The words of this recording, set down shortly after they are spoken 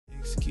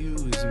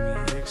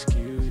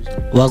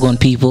Wagwan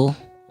people,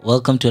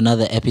 welcome to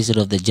another episode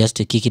of the Just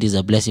to Kick It is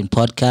a Blessing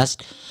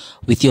podcast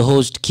with your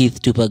host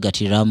Keith Tupac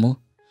Gatiramu.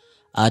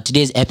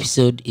 Today's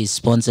episode is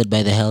sponsored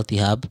by the Healthy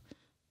Hub.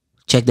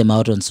 Check them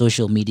out on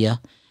social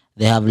media.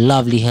 They have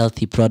lovely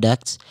healthy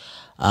products.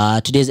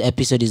 Today's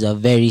episode is a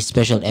very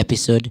special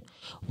episode.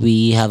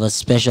 We have a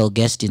special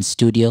guest in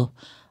studio,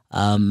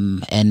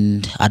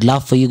 and I'd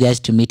love for you guys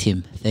to meet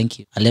him. Thank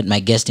you. I'll let my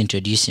guest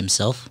introduce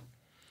himself.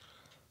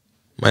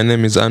 My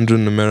name is Andrew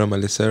Numero.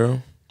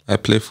 I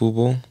play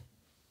football.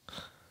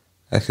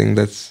 I think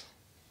that's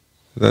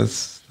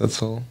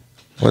all.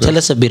 Tell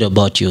us a bit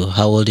about you.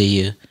 How old are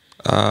you?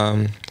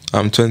 I'm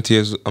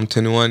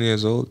 21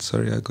 years old.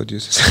 Sorry, I got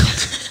used to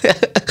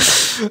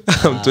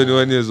it. I'm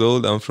 21 years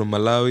old. I'm from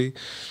Malawi,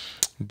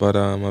 but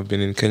I've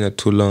been in Kenya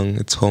too long.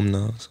 It's home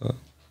now. So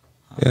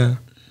yeah.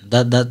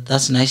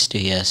 That's nice to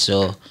hear.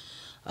 So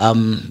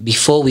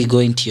before we go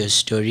into your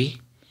story,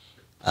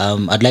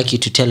 I'd like you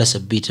to tell us a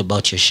bit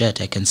about your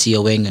shirt. I can see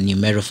you're wearing a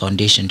Numero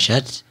Foundation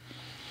shirt.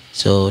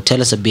 So tell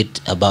us a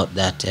bit about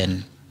that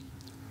and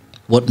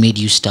what made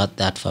you start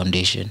that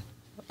foundation.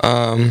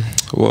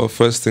 Well,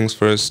 first things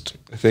first,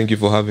 thank you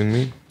for having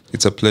me.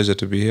 It's a pleasure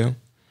to be here.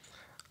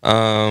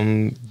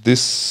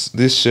 This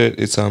shirt,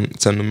 it's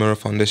a Numero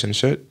Foundation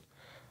shirt.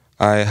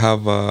 I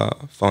have a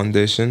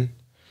foundation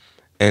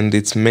and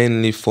it's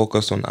mainly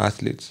focused on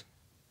athletes.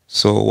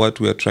 So what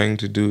we are trying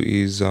to do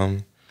is,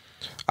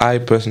 I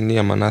personally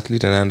am an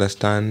athlete and I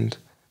understand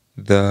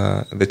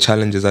the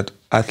challenges that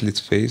athletes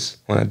face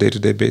on a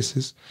day-to-day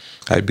basis,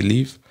 I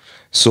believe.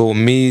 So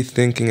me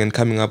thinking and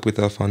coming up with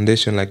a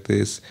foundation like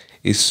this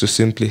is to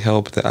simply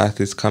help the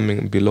athletes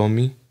coming below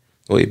me,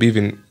 or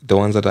even the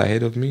ones that are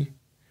ahead of me,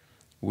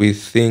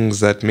 with things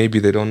that maybe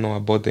they don't know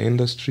about the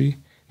industry,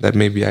 that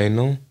maybe I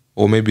know,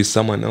 or maybe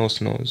someone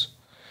else knows.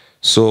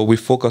 So we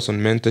focus on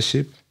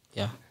mentorship,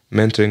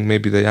 mentoring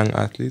maybe the young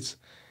athletes,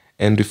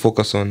 and we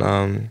focus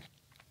on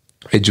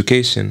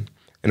education.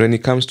 And when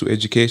it comes to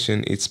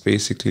education, it's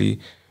basically,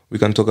 we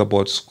can talk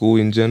about school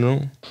in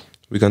general,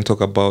 we can talk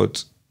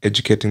about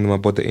educating them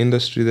about the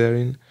industry they're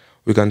in,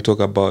 we can talk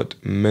about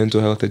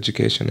mental health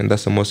education, and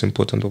that's the most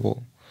important of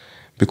all.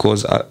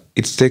 Because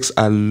it takes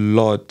a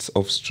lot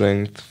of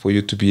strength for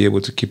you to be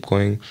able to keep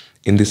going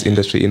in this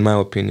industry, in my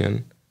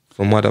opinion.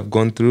 From what I've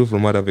gone through,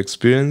 from what I've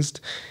experienced,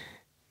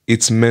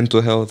 it's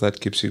mental health that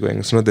keeps you going.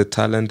 It's not the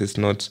talent, it's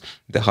not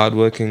the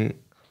hardworking.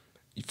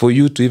 For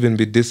you to even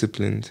be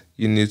disciplined,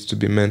 you need to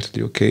be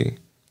mentally okay.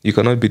 You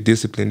cannot be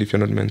disciplined if you're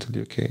not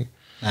mentally okay.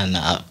 And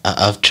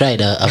I've tried.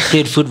 I've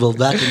played football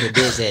back in the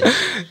days, and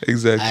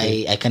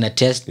exactly. I can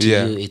attest to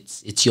you.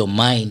 It's your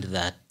mind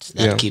that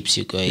keeps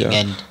you going,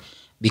 and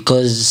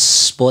because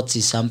sports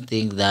is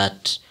something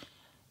that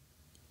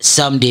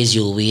some days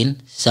you'll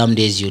win, some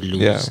days you lose.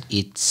 Yeah.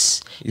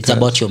 It's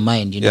about your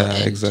mind, you know. Yeah,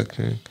 and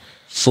exactly.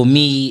 For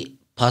me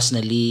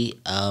personally,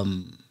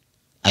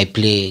 I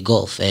play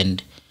golf,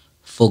 and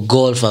for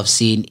golf, I've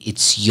seen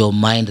it's your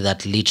mind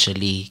that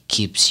literally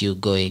keeps you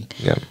going.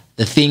 Yeah.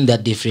 The thing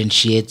that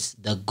differentiates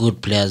the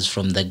good players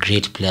from the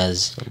great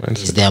players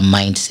is their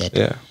mindset.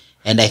 Yeah.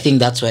 And I think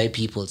that's why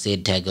people say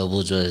Tiger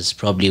Woods was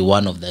probably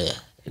one of the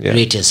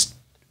greatest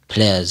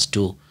players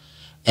to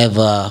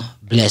ever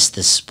bless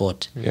the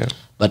sport. Yeah.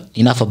 But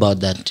enough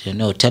about that.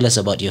 Tell us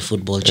about your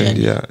football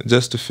journey. And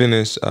just to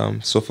finish,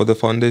 so for the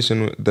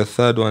foundation, the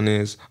third one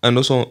is, and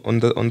also on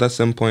that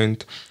same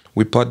point,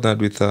 we partnered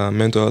with a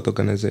mental health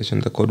organization,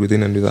 they're called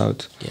Within and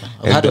Without. Yeah,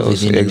 I've heard of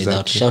Within and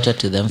Without. Shout out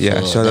to them for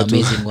the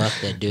amazing work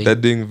they're doing. They're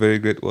doing very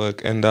great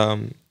work. And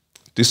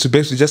to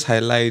basically just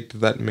highlight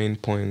that main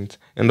point.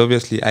 And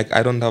obviously,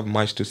 I don't have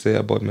much to say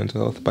about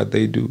mental health, but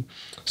they do.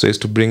 So it's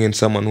to bring in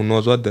someone who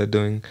knows what they're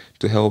doing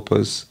to help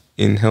us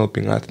in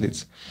helping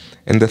athletes.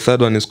 And the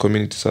third one is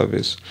community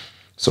service.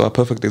 So a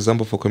perfect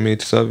example for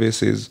community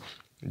service is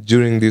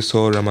during this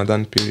whole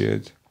Ramadan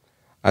period,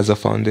 as a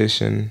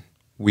foundation,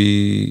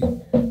 we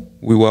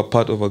were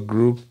part of a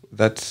group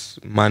that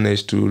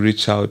managed to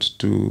reach out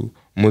to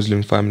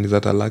Muslim families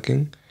that are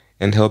lacking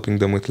and helping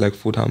them with like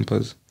food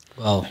hampers.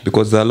 Wow.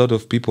 Because there are a lot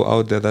of people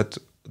out there that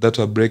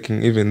are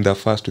breaking even their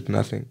fast with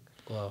nothing.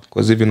 Wow.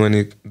 Because even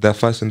when they're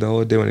fasting the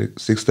whole day, when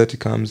 6:30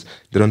 comes,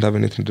 they don't have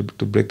anything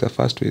to break their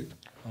fast with.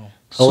 Oh.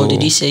 How old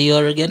did he say you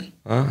are again?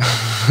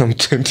 I'm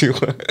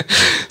 21.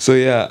 So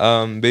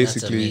basically.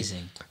 That's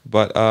amazing.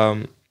 But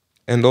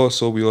and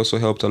also we also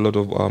helped a lot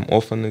of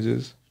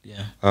orphanages.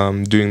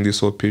 During this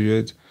whole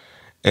period,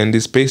 and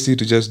it's basically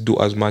to just do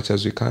as much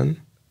as we can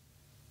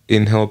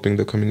in helping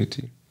the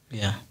community.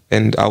 Yeah.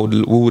 And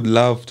we would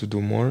love to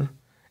do more,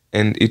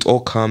 and it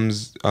all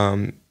comes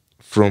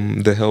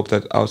from the help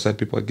that outside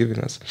people are giving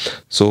us.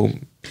 So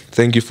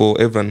thank you for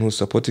everyone who's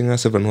supporting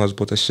us, everyone who has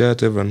bought a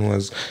shirt, everyone who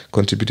has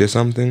contributed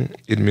something.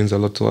 It means a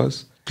lot to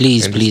us.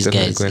 Please,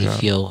 guys,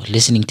 if you're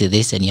listening to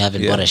this and you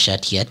haven't bought a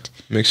shirt yet,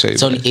 make sure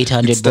it's only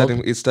 800.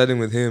 It's starting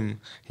with him.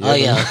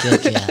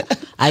 Okay.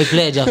 I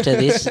pledge after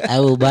this, I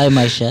will buy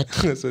my shirt.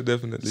 So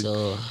definitely.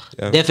 So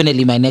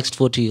definitely my next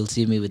photo, you'll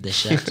see me with the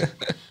shirt.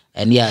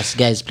 And yes,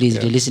 guys, please,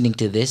 if you're listening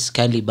to this,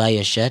 kindly buy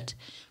your shirt.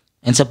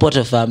 And support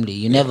a family.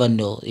 You never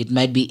know. It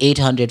might be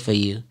 800 for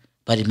you,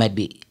 but it might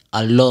be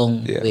a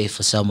long way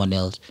for someone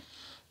else.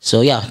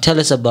 So yeah, tell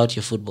us about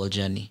your football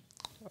journey.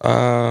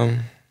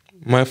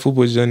 My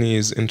football journey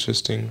is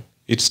interesting.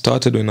 It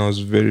started when I was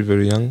very,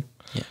 very young.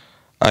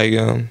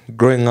 Yeah.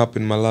 Growing up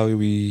in Malawi,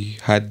 we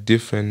had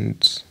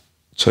different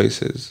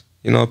choices.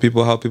 You know,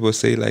 how people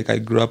say, like, I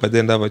grew up, I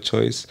didn't have a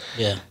choice.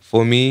 Yeah.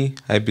 For me,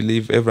 I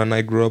believe everyone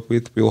I grew up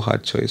with, we all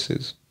had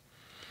choices.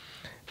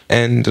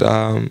 And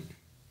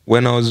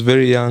when I was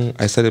very young,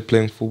 I started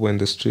playing football in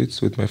the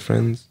streets with my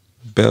friends,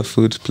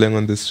 barefoot, playing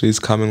on the streets,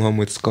 coming home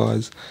with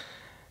scars.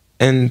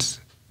 And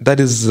that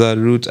is the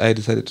route I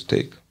decided to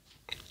take.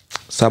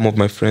 Some of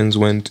my friends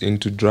went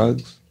into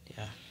drugs.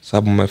 Yeah.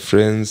 Some of my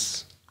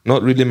friends,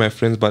 not really my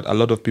friends, but a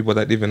lot of people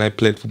that even I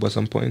played football at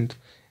some point,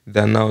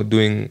 they're now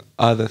doing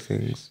other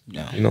things,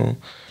 you know.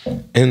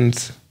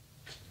 And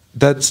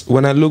that's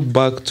when I look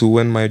back to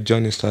when my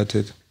journey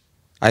started,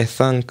 I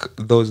thank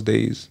those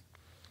days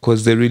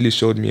because they really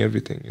showed me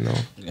everything, you know.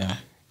 Yeah.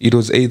 It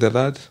was either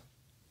that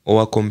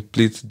or a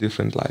complete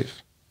different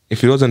life.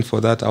 If it wasn't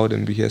for that, I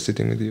wouldn't be here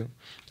sitting with you.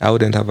 I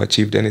wouldn't have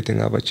achieved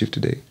anything I've achieved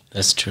today.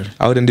 That's true.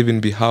 I wouldn't even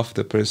be half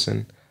the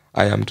person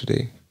I am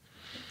today.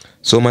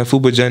 So my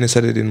football journey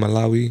started in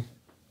Malawi,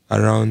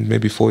 around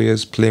maybe 4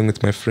 years, playing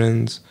with my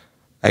friends.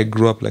 I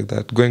grew up like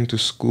that. Going to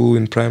school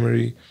in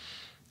primary,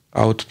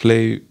 I would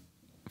play.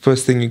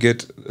 First thing you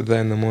get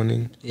there in the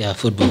morning. Yeah,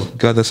 football.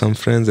 Gather some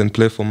friends and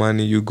play for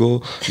money. You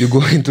go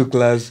into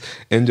class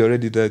and you're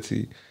already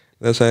dirty.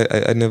 That's why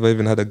I never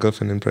even had a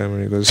girlfriend in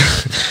primary because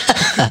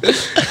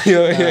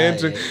you're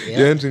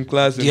entering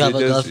class. Do you have a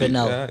girlfriend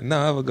now? Yeah,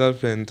 now I have a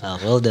girlfriend.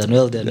 Well done.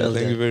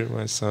 Thank you very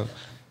much. So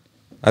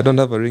I don't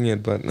have a ring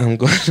yet, but I'm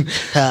good.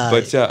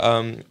 But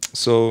yeah,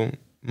 so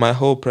my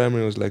whole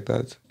primary was like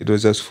that. It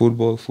was just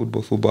football.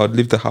 I'd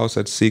leave the house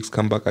at 6,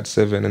 come back at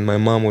 7, and my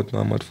mom would know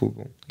I'm at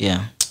football.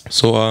 Yeah.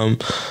 So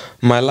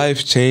my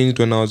life changed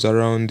when I was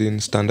around in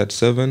standard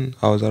 7.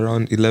 I was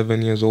around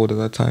 11 years old at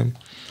that time.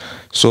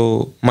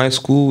 So my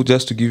school,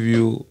 just to give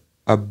you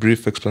a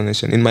brief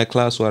explanation, in my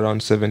class were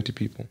around 70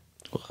 people.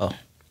 Wow.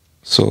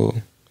 So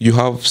you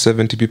have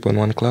 70 people in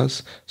one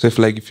class. So if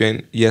you're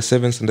in year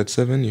 7, standard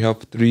 7, you have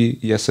 3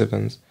 year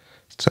 7s.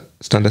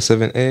 Standard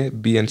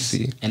 7A, B, and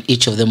C. And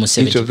each of them was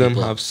 70 people? Each of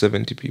them have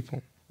 70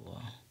 people.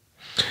 Wow.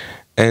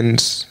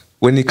 And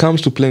when it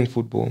comes to playing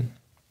football,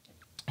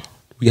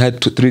 we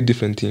had 3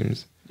 different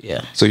teams.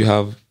 Yeah. So you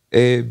have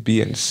A,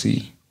 B, and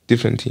C,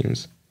 different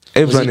teams.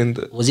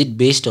 Was it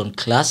based on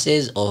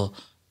classes or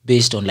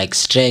based on like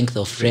strength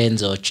of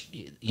friends or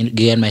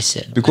get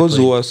myself? Because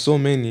there were so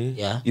many,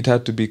 it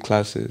had to be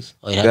classes.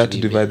 They had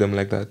to divide them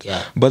like that.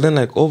 Yeah. But then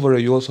overall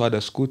you also had a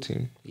school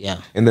team.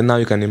 Yeah. And then now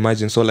you can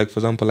imagine. So for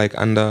example, at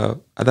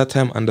that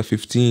time under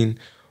 15,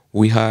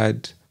 we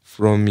had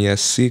from year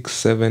 6,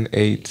 7,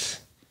 8.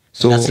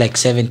 So that's like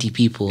 70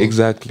 people.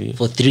 Exactly.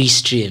 For 3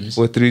 streams.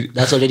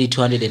 That's already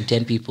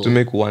 210 people. To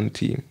make one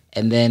team.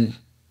 And then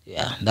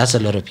yeah, that's a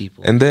lot of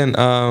people. And then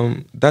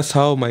that's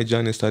how my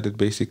journey started.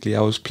 Basically, I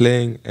was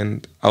playing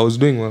and I was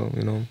doing well,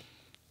 you know.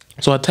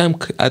 So a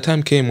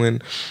time came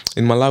when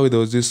in Malawi there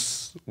was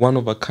this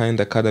one-of-a-kind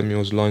academy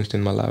was launched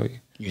in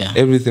Malawi. Yeah.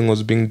 Everything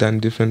was being done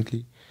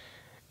differently.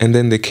 And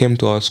then they came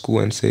to our school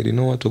and said, you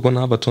know what, we're going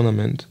to have a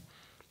tournament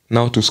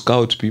now to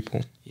scout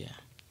people. Yeah.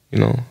 You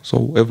know,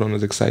 so everyone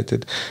was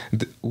excited.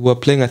 We were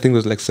playing, I think it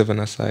was like 7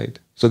 aside.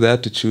 So they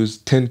had to choose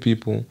 10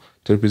 people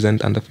to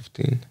represent under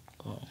 15.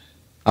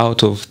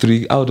 Out of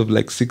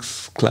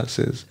 6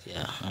 classes.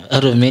 Yeah,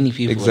 out of many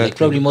people. Exactly. Like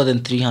probably more than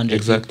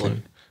 300 people.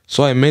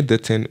 So I made the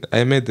 10.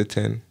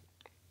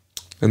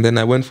 And then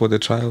I went for the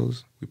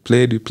trials. We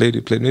played.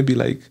 Maybe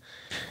like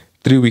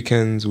 3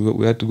 weekends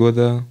we had to go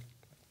there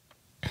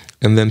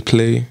and then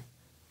play.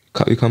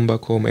 We come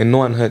back home and no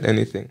one heard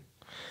anything.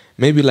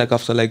 Maybe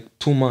after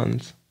 2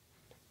 months,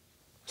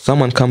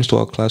 someone comes to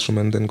our classroom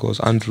and then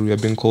goes, Andrew, you're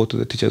being called to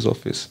the teacher's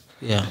office.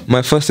 Yeah.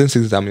 My first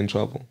instinct is I'm in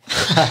trouble.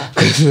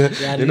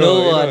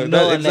 No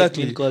one likes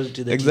being called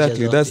to the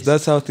teacher's office.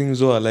 That's how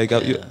things are.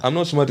 I'm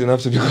not smart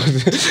enough to be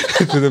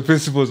called to the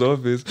principal's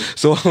office.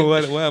 So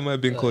why am I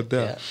being called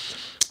there? Yeah.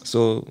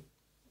 So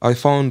I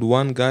found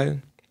one guy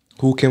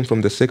who came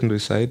from the secondary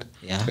side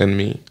and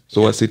me.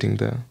 So we're sitting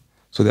there.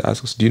 So they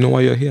asked us, do you know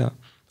why you're here?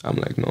 I'm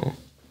like, no.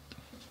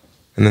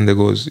 And then they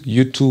goes,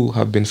 you two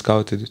have been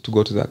scouted to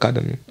go to the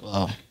academy.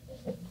 Wow.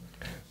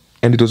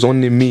 And it was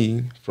only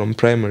me from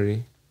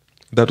primary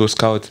that was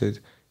scouted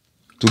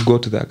to go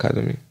to the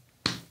academy.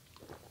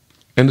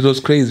 And it was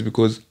crazy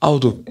because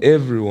out of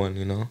everyone,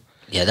 you know.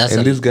 Yeah, that's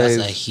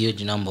a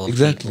huge number of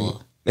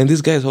people. And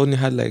these guys only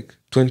had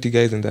 20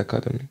 guys in the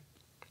academy.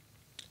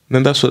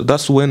 And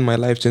that's when my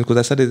life changed because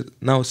I started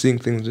now seeing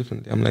things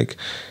differently. I'm like,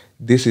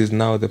 this is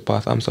now the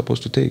path I'm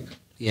supposed to take.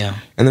 Yeah.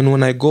 And then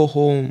when I go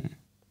home,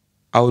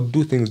 I would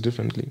do things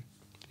differently,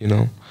 you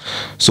know.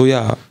 So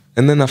yeah.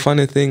 And then a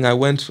funny thing, I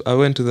went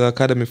to the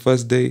academy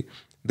first day,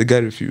 the guy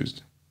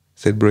refused.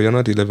 Said, bro, you're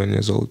not 11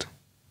 years old.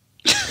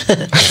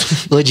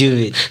 What do you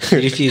mean?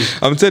 Refused?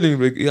 I'm telling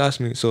you, he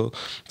asked me. So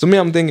me,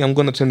 I'm thinking I'm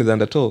going to train with the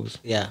under 12s.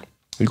 Yeah.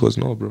 He goes,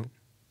 no, bro.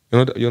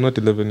 you're not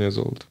 11 years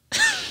old.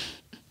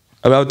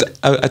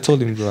 I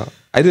told him, bro,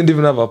 I didn't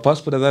even have a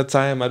passport at that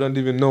time. I don't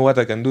even know what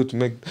I can do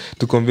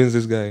to convince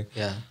this guy.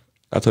 Yeah.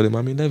 I told him,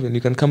 I'm 11.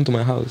 You can come to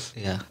my house.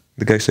 Yeah.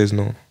 The guy says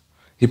no.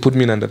 He put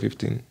me in under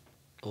 15.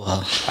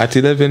 Wow. At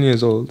 11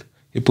 years old,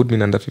 he put me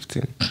in under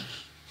 15.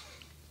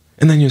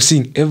 And then you're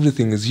seeing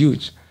everything is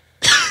huge.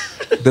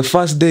 The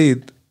first day,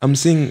 I'm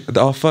seeing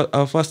our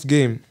first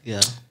game.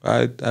 Yeah.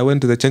 I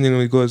went to the changing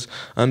room. He goes,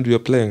 Andrew, you're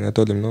playing. I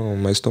told him, no,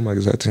 my stomach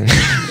is hurting.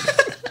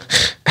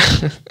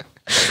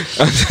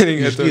 I'm telling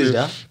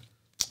you,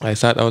 I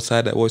sat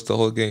outside. I watched the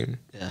whole game.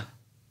 Yeah.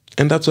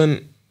 And that's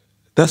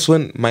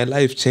when my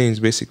life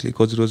changed, basically,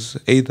 because it was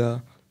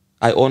either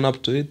I own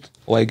up to it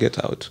or I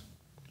get out.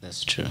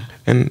 That's true.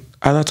 And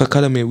at that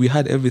academy, we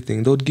had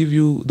everything. They would give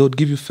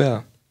you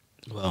fare.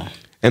 Wow.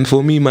 And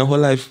for me, my whole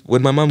life,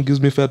 when my mom gives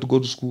me fare to go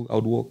to school, I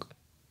would walk.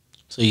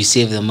 So you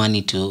save the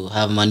money to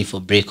have money for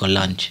break or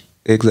lunch?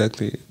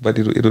 Exactly. But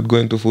it would go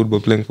into football,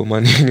 playing for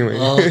money anyway.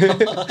 Oh. You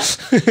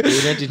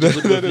went into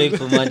football playing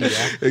for money,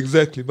 yeah?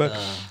 Exactly. But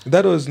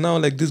that was now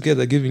like these guys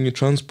are giving you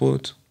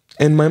transport.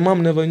 And my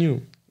mom never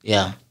knew.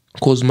 Yeah.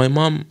 Because my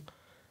mom,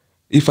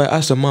 if I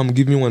asked her mom,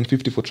 give me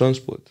 150 for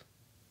transport,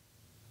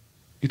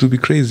 it would be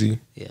crazy.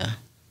 Yeah.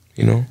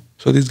 You know?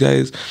 So these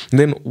guys, and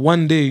then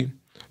one day,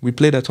 we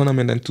played a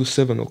tournament until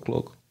 7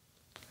 o'clock.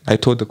 I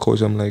told the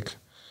coach, I'm like,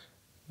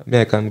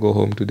 I can't go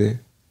home today.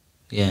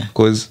 Yeah.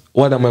 Because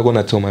what am I going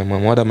to tell my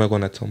mom? What am I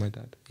going to tell my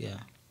dad? Yeah.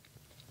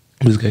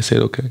 This guy said,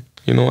 okay,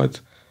 you know what?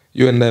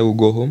 You and I will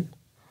go home.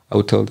 I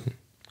will tell them.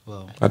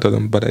 Wow. I told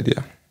them, bad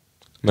idea.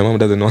 My mom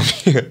doesn't know I'm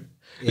here.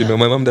 Yeah. You know,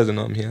 my mom doesn't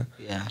know I'm here.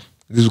 Yeah.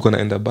 This is going to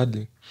end up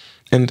badly.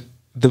 And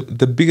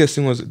the biggest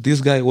thing was, this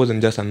guy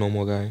wasn't just a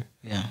normal guy.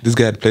 Yeah. This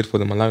guy had played for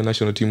the Malawi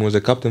national team, was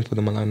a captain for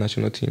the Malawi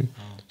national team.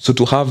 Oh. So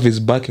to have his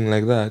backing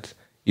like that,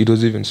 it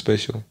was even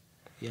special.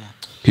 Yeah.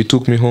 He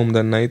took me home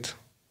that night.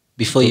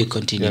 Before you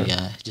continue,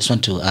 I just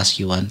want to ask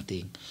you one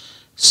thing.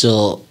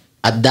 So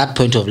at that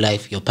point of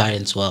life, your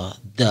parents were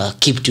the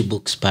keep to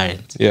books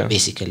parents,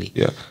 basically.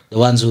 Yeah. The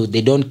ones who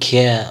they don't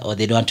care or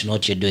they don't want to know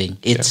what you're doing.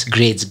 It's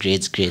grades.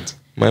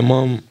 My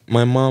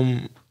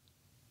mom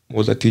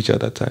was a teacher at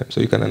that time, so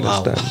you can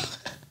understand. Wow.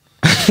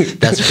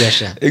 That's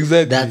pressure.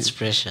 Exactly. That's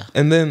pressure.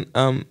 And then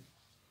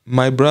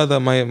my brother,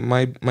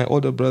 my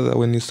older brother,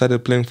 when he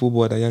started playing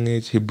football at a young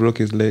age, he broke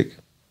his leg.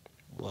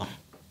 Wow.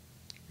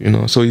 You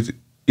know, so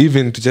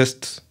even to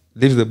just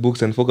leave the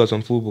books and focus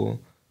on football,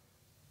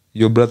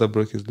 your brother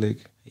broke his leg.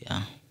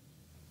 Yeah.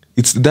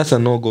 That's a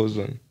no-go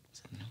zone.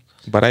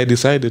 But I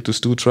decided to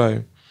still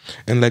try.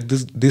 And like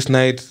this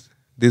night,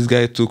 this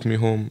guy took me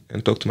home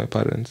and talked to my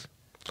parents.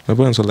 My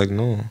parents were like,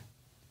 no.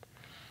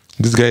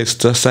 This guy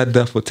just sat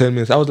there for 10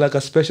 minutes. I was like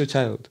a special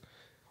child.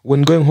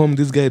 When going home,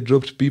 this guy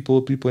dropped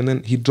people, and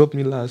then he dropped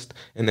me last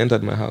and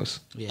entered my house.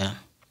 Yeah.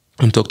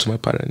 And talked to my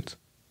parents.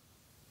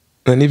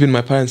 And even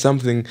my parents,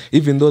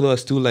 even though they were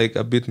still like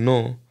a bit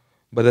no,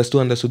 but they still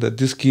understood that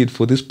this kid,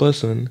 for this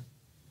person,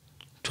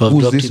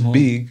 who's this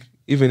big,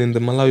 even in the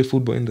Malawi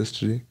football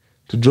industry,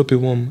 to drop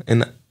him home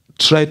and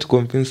try to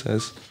convince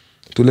us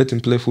to let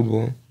him play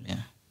football,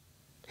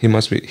 he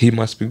must be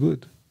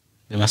good.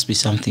 There must be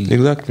something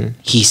exactly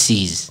he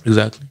sees.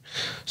 Exactly.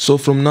 So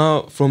from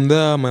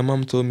there, my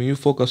mom told me, you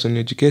focus on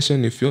your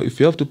education. If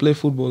you have to play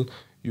football,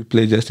 you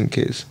play just in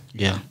case.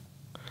 Yeah.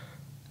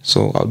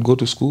 So I would go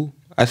to school.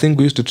 I think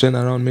we used to train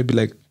around maybe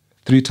like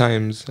 3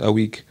 times a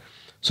week.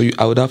 So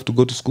I would have to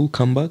go to school,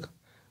 come back,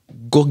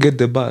 go get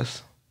the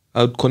bus.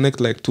 I would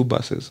connect like 2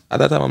 buses. At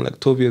that time, I'm like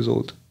 12 years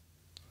old.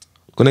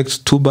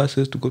 Connect 2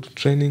 buses to go to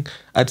training.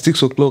 At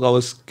 6 o'clock, I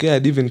was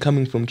scared even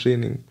coming from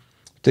training.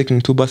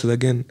 Taking 2 buses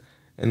again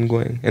and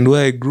going. And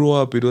where I grew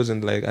up, it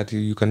wasn't like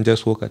you can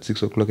just walk at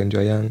 6 o'clock and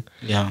you're young.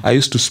 Yeah. I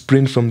used to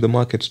sprint from the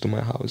markets to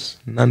my house,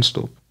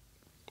 non-stop.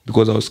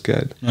 Because I was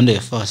scared. One day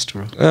fast,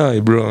 bro.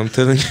 Aye, bro, I'm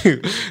telling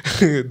you.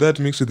 That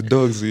mixed with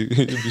dogs, you'll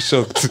be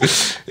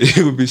shocked.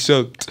 You'll be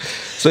shocked.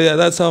 So yeah,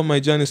 that's how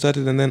my journey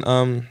started. And then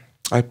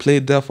I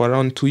played there for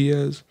around 2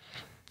 years.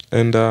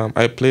 And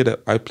I played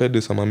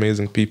with some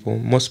amazing people.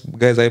 Most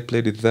guys I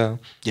played with there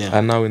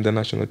are now in the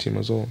national team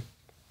as well.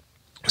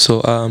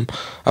 So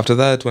after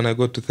that, when I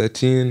got to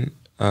 13,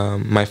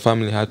 my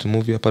family had to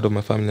move here. Part of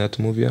my family had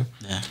to move here.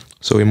 Yeah.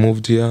 So we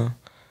moved here.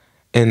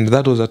 And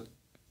that was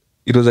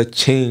it was a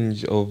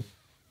change of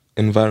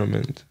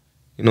environment.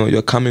 You know,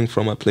 you're coming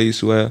from a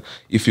place where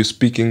if you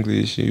speak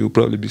English, you'll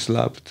probably be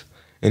slapped.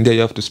 And there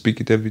you have to speak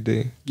it every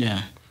day.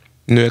 Yeah.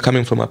 You know, you're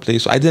coming from a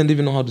place. I didn't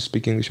even know how to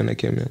speak English when I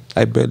came here.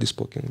 I barely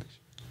spoke English.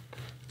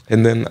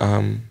 And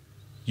then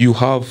you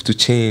have to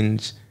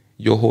change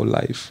your whole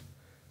life.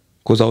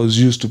 Because I was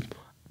used to...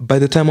 By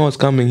the time I was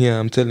coming here,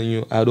 I'm telling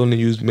you, I'd only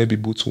used maybe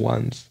boots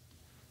once.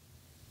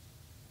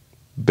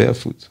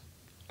 Barefoot.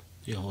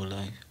 Your whole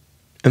life.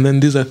 And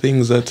then these are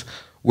things that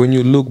when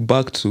you look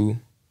back to,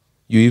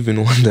 you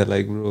even wonder,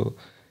 like, bro.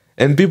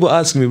 And people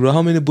ask me, bro,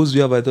 how many boots do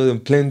you have? I tell them,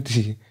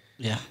 plenty.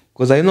 Yeah.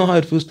 Because I know how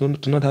it feels to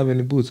not have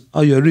any boots.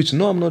 Oh, you're rich.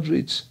 No, I'm not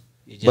rich.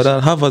 But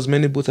I'll have as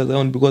many boots as I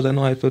want because I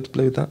know how I felt to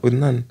play with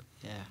none.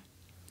 Yeah.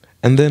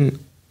 And then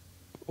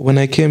when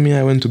I came here,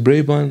 I went to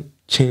Braeburn,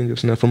 change of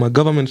scenario. From a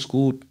government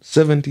school,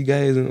 70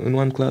 guys in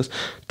one class,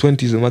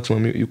 20 is the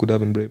maximum you could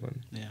have in Braeburn.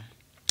 Yeah.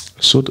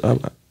 So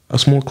a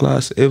small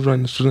class,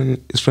 everyone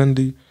is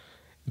friendly.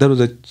 That was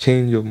a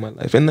change of my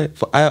life. And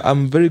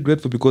I'm very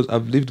grateful because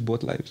I've lived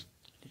both lives.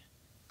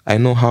 I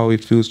know how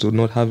it feels to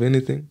not have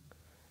anything,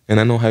 and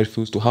I know how it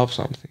feels to have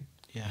something.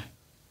 Yeah.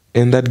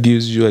 And that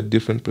gives you a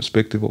different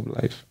perspective of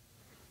life.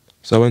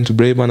 So I went to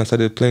Braeburn, I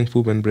started playing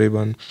football in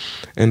Braeburn.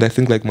 And I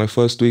think like my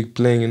first week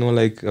playing,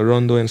 like a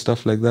rondo and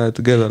stuff like that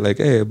together, like,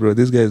 hey bro,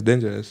 this guy is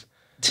dangerous.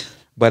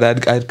 But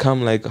I'd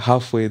come like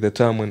halfway the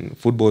time when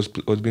football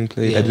was being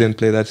played. Yeah. I didn't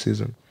play that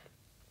season.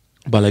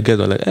 But like guys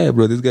were like, hey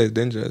bro, this guy is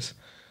dangerous.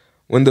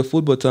 When the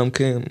football term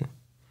came,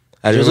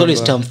 it was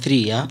always term 3,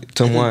 yeah?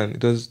 Term 1.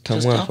 It was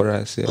term 1 for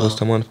us. Yeah, it was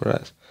term 1 for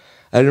us.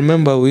 I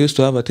remember we used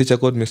to have a teacher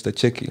called Mr.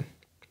 Checky.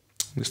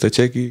 Mr.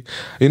 Checky.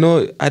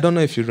 I don't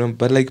know if you remember,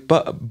 but like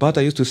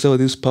Bata used to sell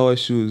these power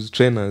shoes,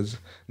 trainers.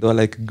 They were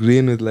like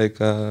green with like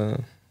I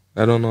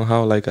don't know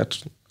how, like a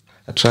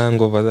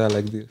triangle over there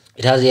like this.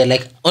 It has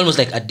like almost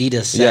like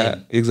Adidas sign. Yeah,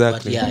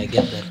 exactly. But yeah, I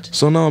get that.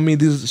 So now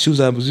these shoes,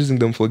 I was using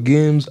them for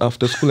games,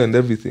 after school and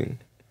everything.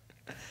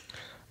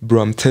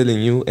 Bro, I'm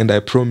telling you, and I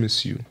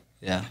promise you.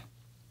 Yeah.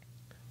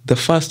 The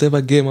first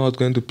ever game I was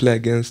going to play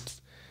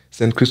against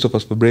St.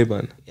 Christopher's for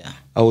Braeburn. Yeah.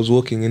 I was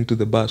walking into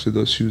the bus with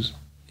those shoes.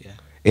 Yeah.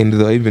 And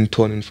they were even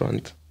torn in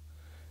front.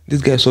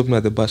 This guy stopped me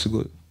at the bus. He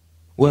goes,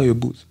 "Where are your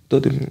boots?" I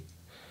told him,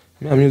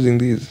 "I'm using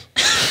these."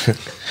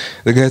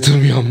 The guy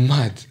told me I'm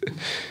mad.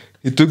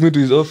 He took me to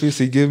his office.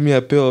 He gave me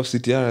a pair of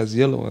CTRs,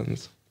 yellow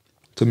ones.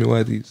 Told me,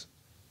 "Why these?"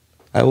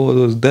 I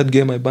was that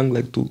game I banged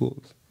like 2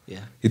 goals.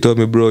 Yeah. He told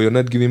me, "Bro, you're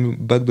not giving me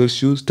back those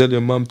shoes. Tell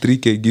your mom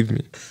 3K, give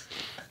me."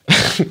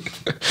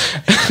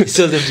 He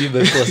sold them to you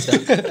by force.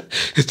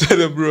 He told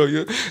him,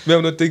 "Bro,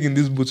 I'm not taking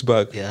these boots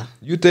back. Yeah.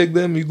 You take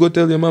them, you go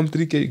tell your mom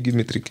 3K, give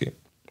me 3K.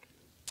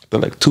 So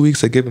like 2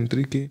 weeks, I gave him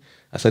 3K.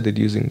 I started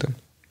using them.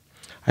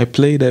 I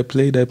played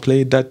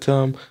that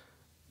term.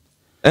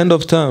 End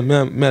of term,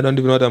 man, I don't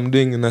even know what I'm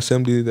doing in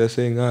assembly. They're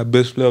saying,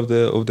 best player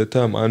of the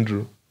term,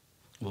 Andrew.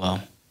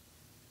 Wow.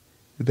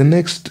 The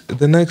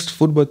next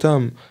football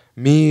term,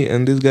 me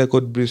and this guy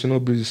called Brice,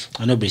 Brice?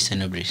 I know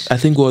Brice. I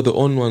think we were the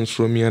only ones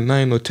from year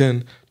 9 or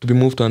 10 to be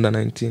moved to under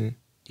 19.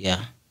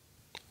 Yeah.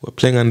 We're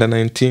playing under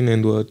 19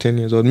 and we were 10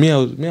 years old.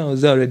 I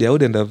was there already. I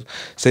wouldn't have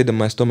said that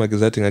my stomach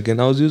is hurting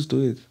again. I was used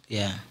to it.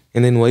 Yeah.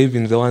 And then we're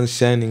even the ones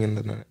shining in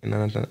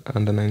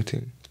under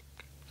 19.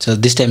 So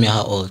this time you're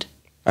how old?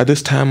 At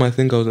this time, I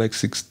think I was like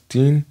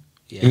 16.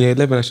 Yeah. In year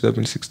 11, I should have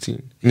been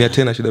 16. In year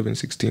 10, I should have been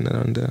 16,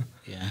 around there.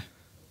 Yeah.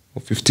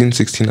 Or 15,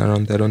 16,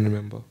 around there. I don't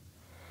remember.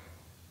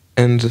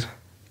 And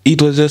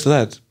it was just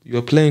that.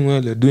 You're playing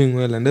well, you're doing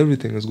well, and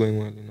everything is going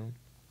well,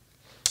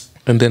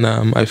 And then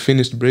I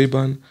finished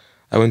Braeburn.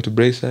 I went to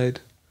Braeside.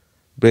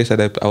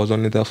 Braeside, I was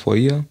only there for a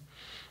year.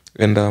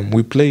 And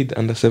we played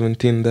under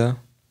 17 there.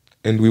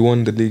 And we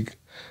won the league.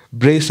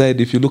 Braeside,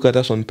 if you look at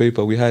us on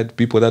paper, we had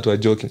people that were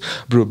joking.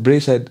 Bro,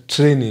 Braeside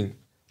training.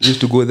 We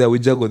used to go there, we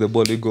juggle the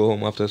ball, we go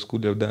home after school,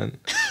 they're done.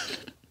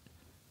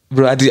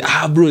 Bro,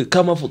 bro,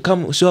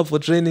 come show up for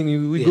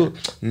training, we go.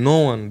 No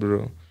one,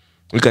 bro.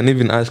 We can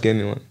even ask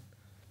anyone.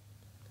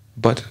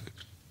 But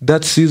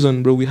that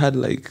season, bro, we had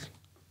like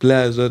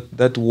players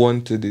that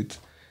wanted it.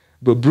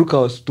 But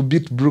Brookhouse, to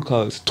beat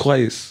Brookhouse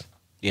twice.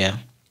 Yeah.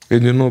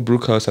 And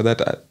Brookhouse at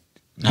that...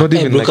 Not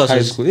even like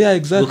high school. Yeah,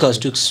 exactly.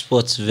 Brookhouse took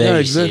sports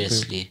very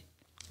seriously.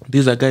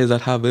 These are guys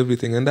that have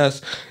everything. And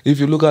that's, if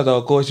you look at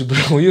our coach,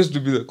 bro, we used to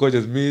be the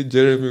coaches. Me,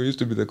 Jeremy, we used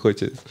to be the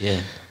coaches.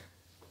 Yeah.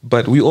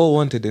 But we all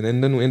wanted it.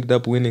 And then we ended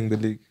up winning the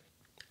league.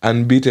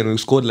 Unbeaten. We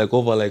scored like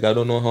over like I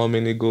don't know how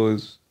many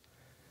goals.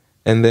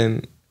 And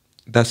then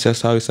that's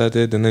just how it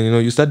started. And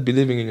then, you start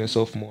believing in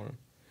yourself more.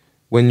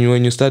 When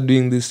you start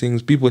doing these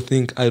things, people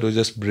think, it was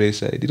just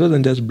Braeside. It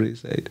wasn't just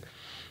Braeside.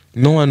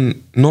 No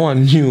one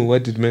knew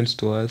what it meant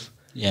to us.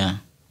 Yeah.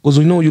 Because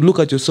you look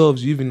at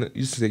yourselves,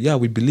 you say, yeah,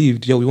 we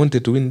believed, yeah, we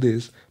wanted to win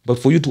this. But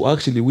for you to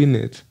actually win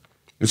it,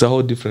 it's a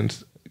whole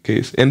different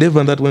case. And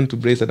everyone that went to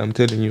Braeside, I'm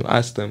telling you,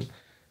 ask them,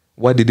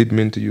 what did it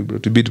mean to you, bro,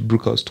 to beat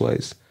Brookhouse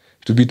twice,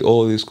 to beat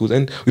all these schools?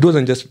 And it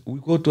wasn't just, we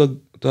go to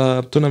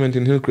a tournament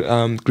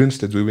in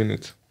Grinstead, we win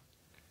it.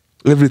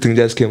 Everything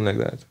just came like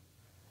that.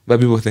 But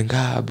people think,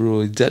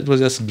 bro, that was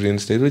just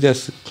Grinstead. It was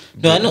just...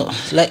 No, I know.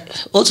 Like,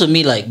 also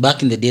me, like,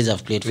 back in the days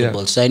I've played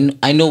football, so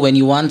I know when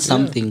you want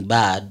something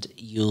bad,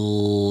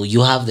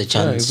 you have the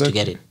chance to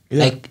get it.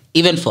 Yeah. Like,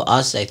 even for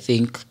us, I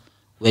think,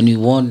 when we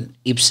won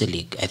Ipsy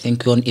League, I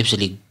think we won Ipsy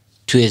League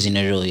 2 years in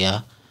a row,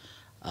 yeah?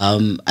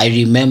 I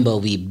remember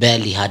we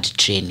barely had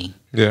training.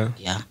 Yeah.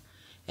 Yeah.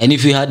 And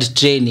if we had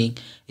training,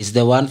 it's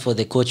the one for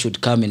the coach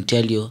would come and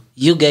tell you,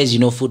 you guys,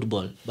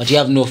 football, but you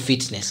have no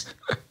fitness.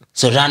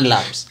 So run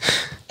laps.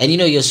 And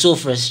you're so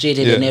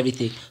frustrated and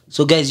everything.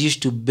 So guys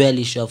used to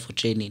barely show up for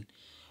training.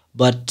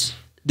 But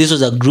this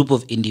was a group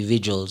of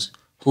individuals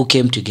who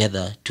came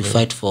together to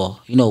fight for,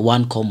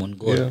 one common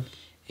goal.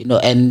 Yeah.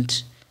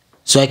 And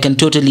so I can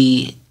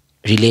totally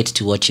relate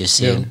to what you're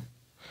saying.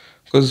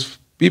 Because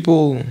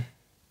people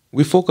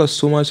we focus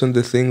so much on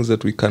the things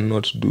that we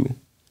cannot do.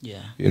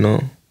 Yeah. You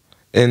know,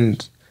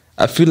 and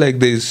I feel like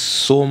there's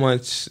so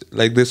much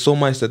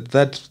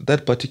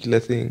that particular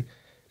thing,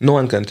 no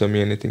one can tell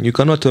me anything. You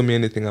cannot tell me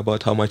anything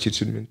about how much it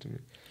should mean to me.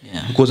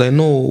 Yeah. Because I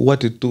know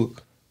what it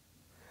took.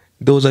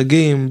 There was a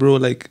game, bro,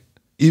 like,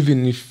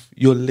 even if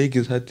your leg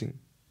is hurting,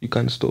 you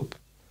can't stop.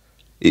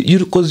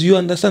 Because you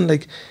understand,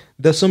 like,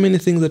 there's so many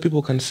things that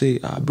people can say,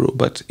 bro,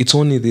 but it's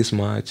only this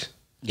much.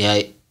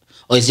 Yeah.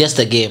 Or it's just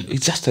a game.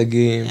 It's just a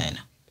game. Yeah, I know.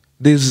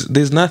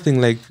 There's nothing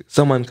like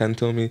someone can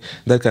tell me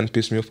that can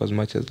piss me off as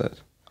much as that.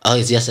 Oh,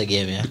 it's just a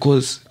game, yeah.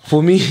 Because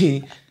for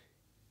me,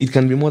 it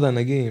can be more than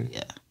a game.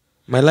 Yeah.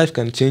 My life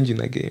can change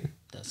in a game.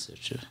 That's so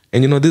true.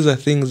 And these are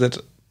things that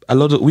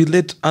we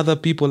let other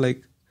people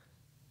like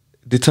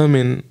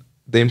determine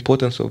the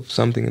importance of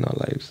something in our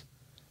lives.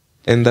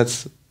 And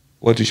that's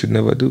what you should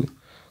never do.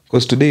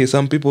 Because today,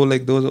 some people,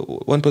 like, there was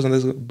one person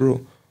that's,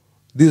 bro,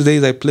 these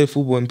days I play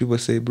football and people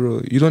say,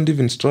 bro, you don't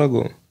even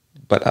struggle.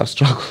 But I've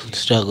struggled. You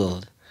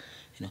struggled.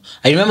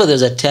 I remember there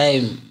was a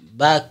time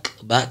back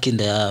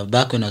when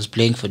I was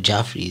playing for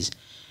Jaffrey's,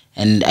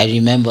 and I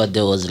remember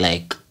there was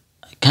like,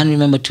 I can't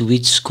remember to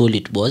which school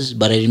it was,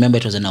 but I remember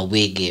it was an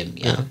away game,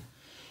 yeah.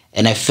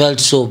 And I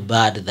felt so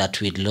bad that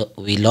we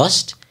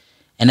lost,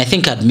 and I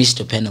think I'd missed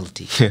a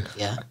penalty,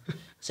 yeah.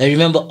 So I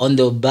remember on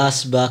the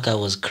bus back I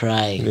was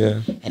crying,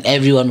 and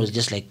everyone was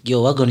just like,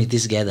 "Yo, what gonna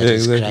this guy that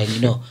is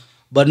crying?"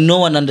 But no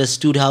one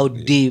understood how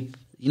deep,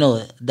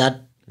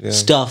 that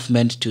stuff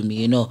meant to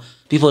me.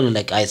 People were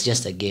like, it's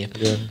just a game.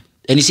 Yeah.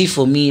 And you see,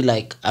 for me,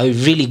 like,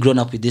 I've really grown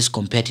up with this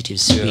competitive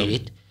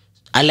spirit.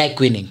 I like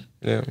winning.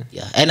 Yeah.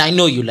 And I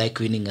know you like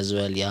winning as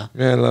well, yeah.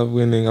 Yeah, I love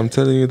winning. I'm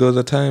telling you, there was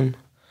a time.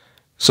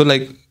 So,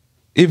 like,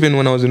 even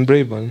when I was in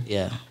Braeburn,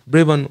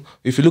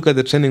 if you look at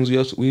the trainings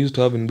we used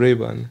to have in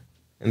Braeburn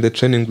and the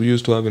trainings we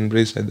used to have in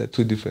Braeside, they're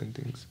two different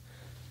things.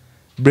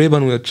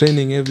 Braeburn, we were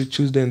training every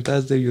Tuesday and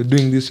Thursday. You're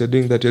doing this, you're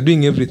doing that. You're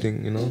doing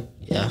everything,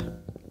 Yeah.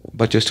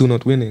 But you're still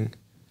not winning.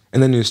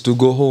 And then you still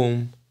go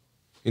home,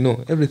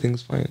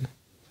 everything's fine.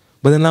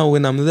 But then now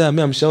when I'm there,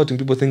 I'm shouting,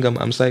 people think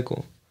I'm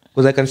psycho.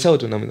 Because I can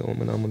shout when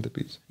I'm on the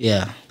pitch.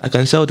 Yeah. I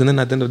can shout, and then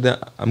at the end of the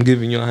day, I'm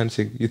giving you a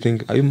handshake. You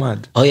think, are you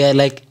mad? Oh, yeah,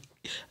 like,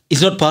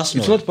 it's not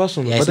personal. It's not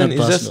personal. Yeah, but then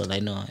personal, it's just, I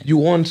know. You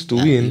want to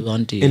win, you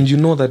want to, and you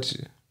know that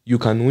you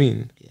can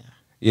win.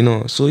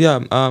 Yeah. So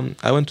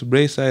I went to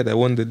Braeside, I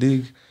won the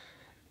league.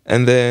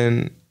 And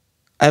then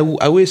I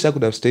wish I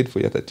could have stayed for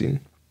year 13.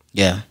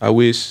 Yeah. I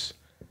wish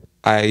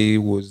I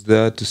was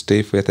there to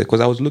stay for year 13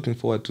 because I was looking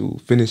forward to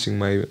finishing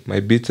my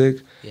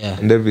BTEC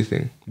and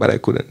everything, but I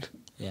couldn't.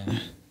 Yeah.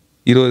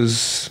 It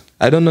was,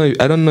 I don't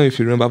know if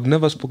you remember, I've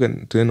never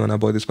spoken to anyone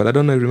about this, but I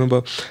don't know if you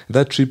remember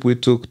that trip we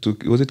took to,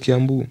 was it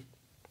Kiambu?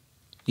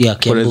 Yeah,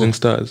 Kiambu. For Rising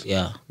Stars.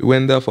 Yeah. We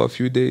went there for a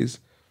few days,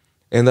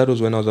 and that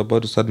was when I was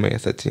about to start my year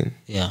 13.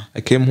 Yeah.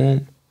 I came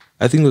home,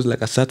 I think it was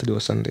like a Saturday or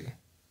Sunday.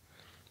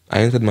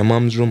 I entered my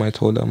mom's room. I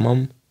told her,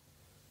 Mom,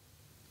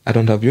 I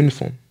don't have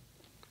uniform.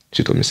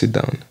 She told me, sit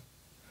down.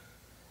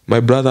 My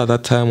brother at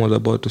that time was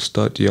about to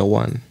start year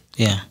 1.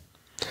 Yeah.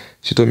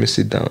 She told me,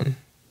 sit down.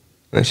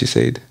 And she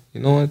said,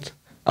 you know what?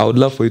 I would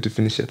love for you to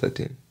finish year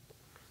 13.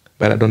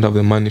 But I don't have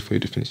the money for you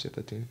to finish year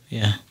 13.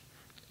 Yeah.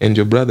 And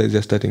your brother is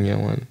just starting year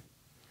 1.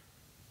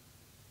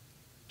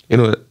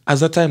 At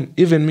that time,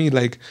 even me,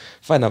 like,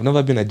 fine, I've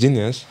never been a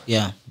genius.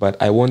 Yeah.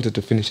 But I wanted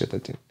to finish year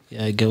 13.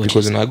 Yeah, I get what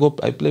because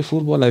I play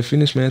football, I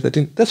finish my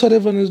 13. That's what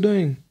everyone is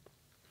doing.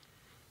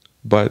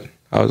 But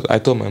I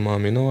told my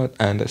mom, you know what?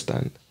 I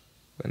understand.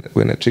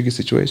 When a tricky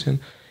situation,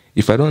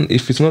 if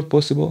it's not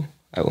possible,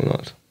 I will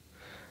not.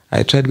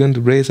 I tried going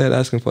to Braeside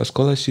asking for a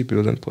scholarship. It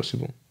wasn't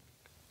possible.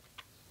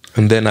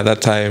 And then at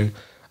that time,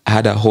 I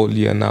had a whole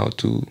year now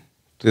to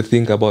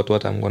think about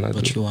what I'm gonna do.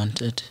 What you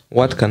wanted.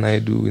 What can I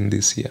do in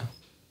this year?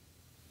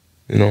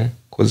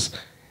 Because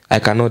I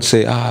cannot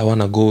say, I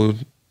wanna go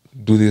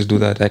do this, do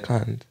that. I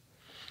can't.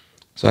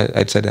 So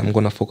I decided I'm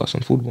going to focus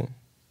on football.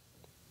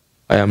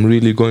 I am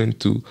really going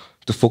to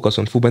focus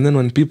on football. And then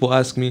when people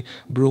ask me,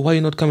 bro, why are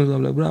you not coming?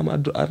 I'm like, bro, I'm a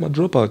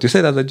dropout. You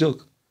said as a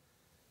joke.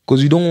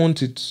 Because you don't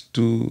want it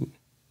to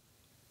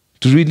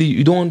really,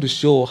 you don't want to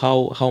show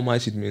how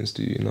much it means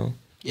to you,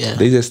 Yeah.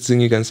 The easiest thing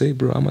you can say,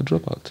 bro, I'm a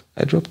dropout.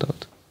 I dropped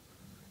out.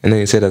 And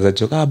then you said as a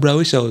joke, bro, I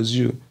wish I was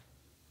you.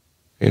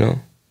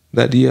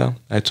 That year,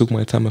 I took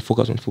my time, I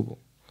focused on football.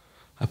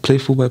 I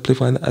played football,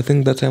 I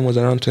think that time was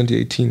around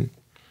 2018.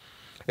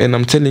 And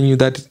I'm telling you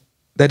that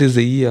is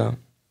the year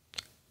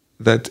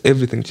that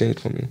everything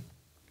changed for me.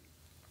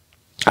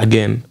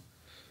 Again,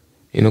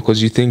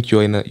 because you think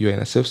you're in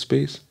a safe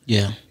space.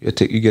 Yeah.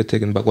 You get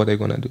taken back. What are you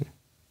gonna do?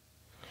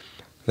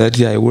 That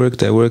year I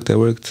worked.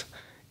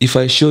 If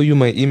I show you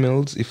my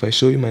emails, if I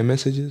show you my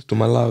messages to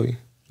Malawi,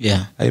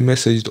 I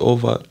messaged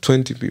over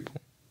 20 people,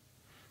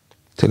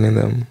 telling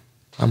them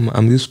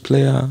I'm this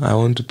player. I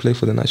want to play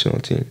for the national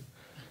team.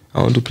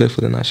 I want to play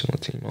for the national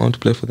team. I want to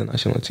play for the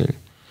national team.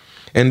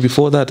 And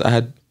before that, I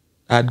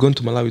had gone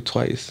to Malawi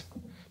twice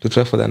to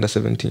try for the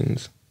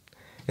under-17s.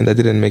 And I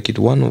didn't make it.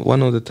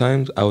 One of the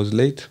times I was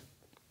late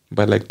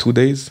by like 2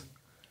 days.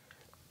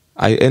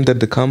 I entered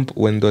the camp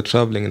when they were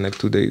traveling in like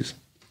 2 days.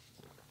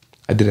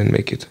 I didn't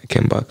make it. I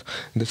came back.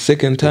 The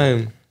second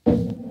time,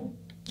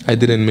 I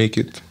didn't make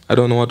it. I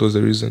don't know what was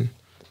the reason.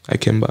 I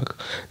came back.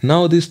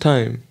 Now this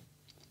time,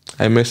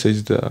 I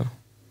messaged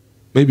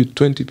maybe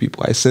 20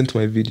 people. I sent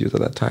my videos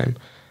at that time.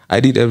 I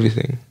did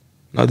everything.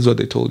 Now this is what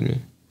they told me.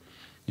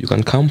 You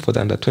can come for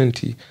the under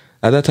 20.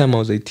 At that time I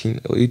was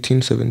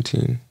 18,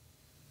 17.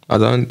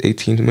 Around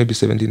 18, maybe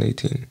 17,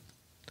 18.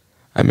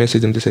 I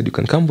messaged them. They said, you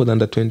can come for the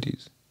under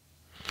 20s.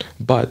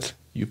 But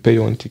you pay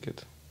your own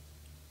ticket.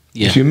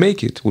 Yeah. If you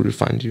make it, we'll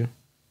refund you.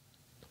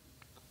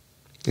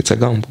 It's a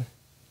gamble.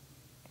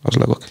 I was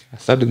like, okay. I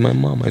started with my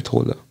mom. I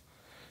told her.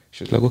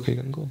 She was like, okay,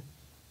 you can go.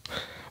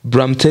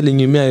 But I'm telling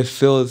you, I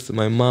felt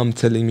my mom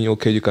telling me,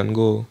 okay, you can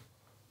go.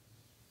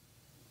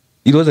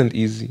 It wasn't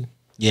easy.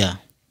 Yeah.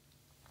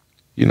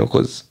 You know,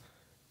 because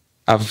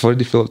I've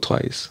already failed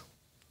twice.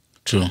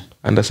 True.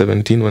 Under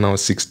 17 when I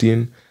was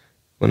 16.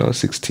 When I was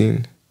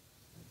 16.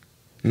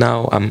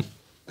 Now I'm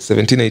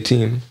 17,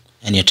 18.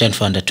 And you're trying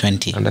for under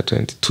 20. Under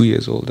 20, 2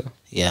 years older.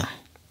 Yeah.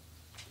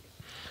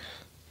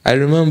 I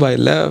remember I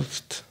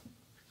left.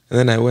 And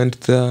then I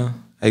went there.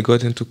 I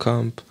got into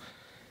camp.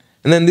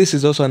 And then this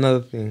is also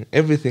another thing.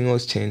 Everything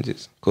else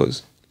changes.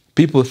 Because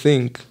people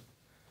think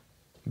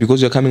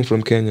because you're coming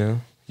from Kenya,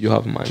 you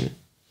have money.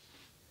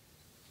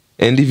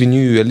 And even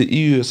you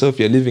yourself,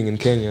 you're living in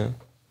Kenya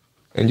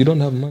and you don't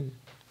have money.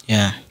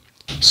 Yeah.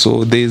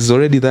 So there's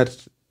already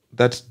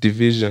that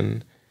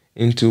division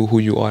into who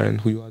you are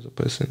and who you are as a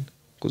person.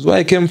 Because where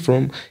I came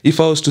from, if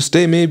I was to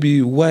stay,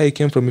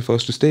 if I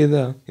was to stay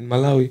there in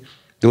Malawi,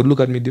 they would look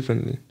at me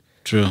differently.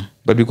 True.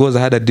 But because I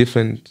had a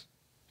different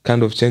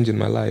kind of change in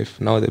my life,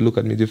 now they look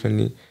at me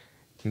differently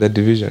in that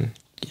division,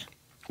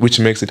 which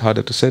makes it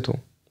harder to settle.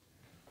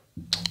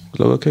 I was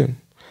like, okay.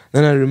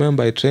 Then I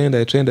remember I trained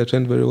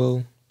very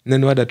well. And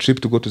then we had a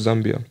trip to go to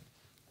Zambia.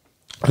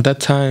 At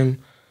that time,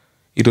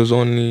 it was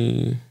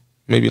only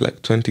maybe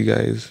like 20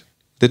 guys.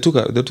 They took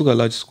a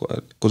large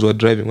squad because we were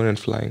driving, we weren't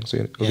flying.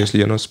 So obviously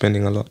you're not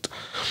spending a lot.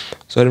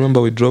 So I remember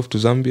we drove to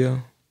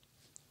Zambia.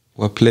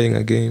 We're playing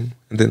a game.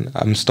 And then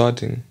I'm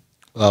starting.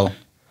 Wow.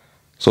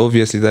 So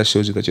obviously that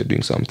shows you that you're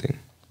doing something.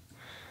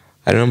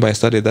 I remember I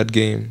started that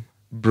game.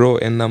 Bro,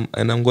 and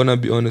I'm going to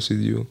be honest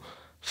with you.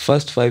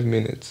 First 5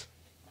 minutes,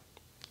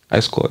 I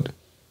scored.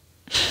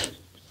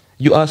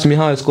 You asked me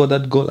how I scored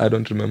that goal, I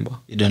don't remember.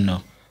 You don't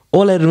know?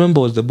 All I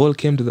remember was the ball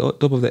came to the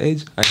top of the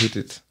edge, I hit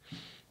it.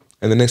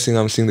 And the next thing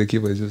I'm seeing the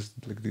keeper is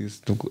just like this,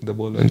 the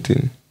ball went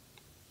in.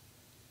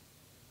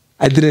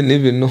 I didn't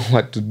even know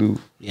what to do.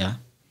 Yeah.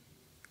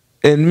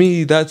 And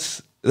me,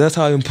 that's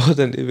how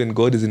important even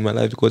God is in my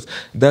life, because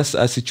that's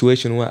a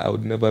situation where I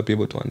would never be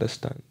able to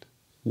understand.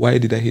 Why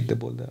did I hit the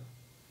ball there?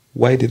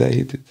 Why did I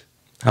hit it?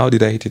 How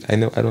did I hit it? I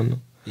don't know.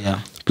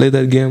 Yeah. Played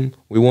that game,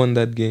 we won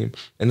that game.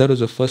 And that was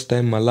the first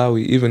time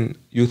Malawi, even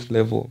youth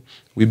level,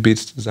 we beat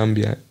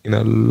Zambia in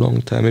a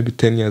long time, maybe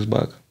 10 years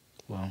back.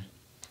 Wow.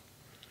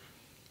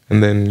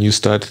 And then you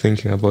start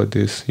thinking about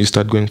this. You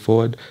start going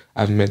forward.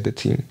 I've met the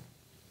team.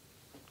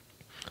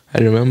 I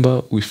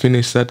remember we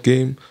finished that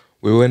game.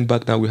 We went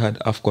back. Now we had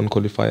AFCON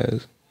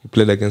qualifiers. We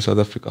played against South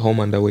Africa, home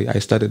and away. I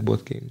started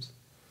both games.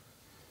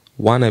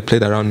 One I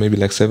played around maybe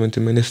like 70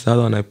 minutes. The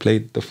other one I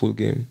played the full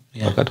game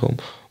back at home.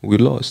 We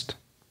lost.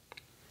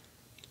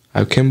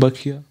 I came back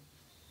here.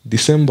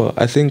 December,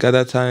 I think at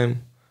that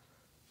time,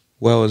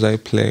 where was I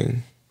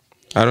playing?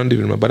 I don't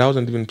even remember. But I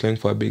wasn't even playing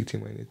for a big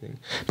team or anything.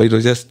 But it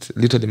was just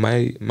literally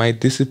my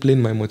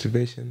discipline, my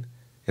motivation,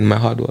 and my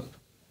hard work.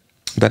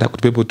 That I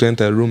could be able to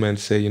enter a room and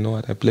say, you know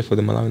what, I play for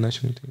the Malawi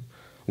national team.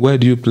 Where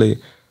do you play?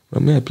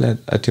 Well, I played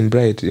at in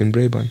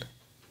Brabant.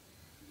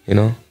 You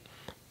know?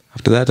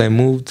 After that, I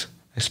moved.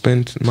 I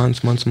spent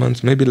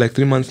months. Maybe like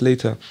 3 months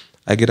later,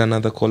 I get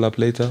another call-up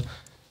later.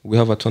 We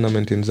have a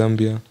tournament in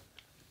Zambia.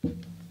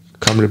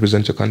 Come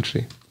represent your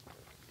country.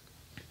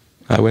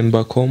 I went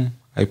back home.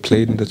 I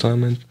played in the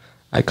tournament.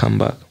 I come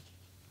back.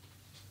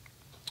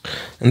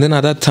 And then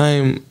at that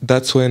time,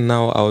 that's when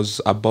now I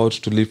was about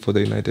to leave for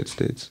the United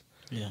States.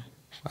 Yeah.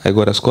 I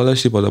got a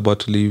scholarship. I was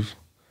about to leave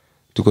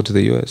to go to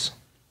the US.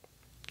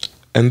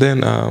 And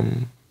then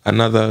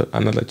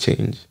another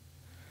change.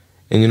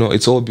 And you know,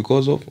 it's all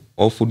because of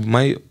food.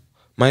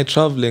 My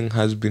traveling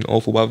has been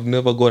awful. I've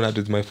never gone out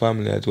with my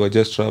family. We were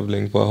just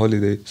traveling for a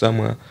holiday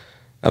somewhere.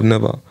 I've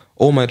never.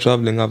 All my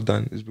traveling I've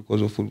done is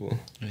because of football.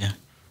 Yeah.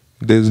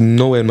 There's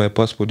nowhere in my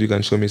passport you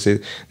can show me, say,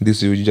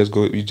 this you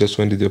just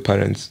went with your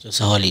parents.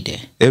 Just a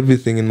holiday.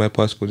 Everything in my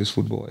passport is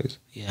football-wise.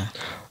 Yeah.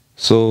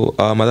 So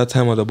at that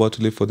time I was about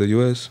to leave for the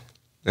US.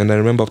 And I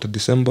remember after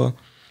December,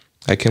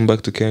 I came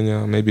back to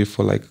Kenya maybe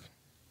for like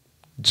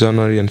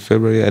January and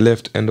February. I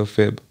left end of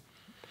Feb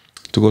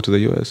to go to the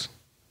US.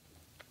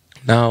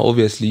 Now,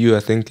 obviously, you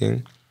are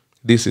thinking,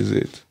 this is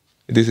it.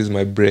 This is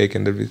my break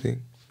and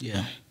everything.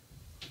 Yeah.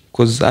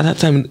 Because at that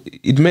time,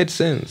 it made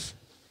sense,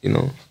 you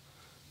know.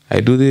 I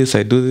do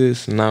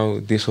this. Now,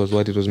 this was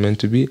what it was meant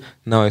to be.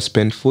 Now, I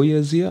spent 4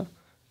 years here.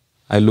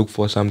 I look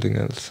for something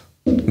else.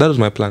 That was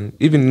my plan.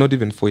 Not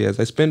even 4 years.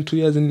 I spent 2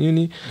 years in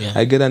uni. Yeah.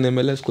 I get an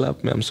MLS club.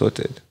 I'm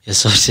sorted. You're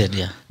sorted,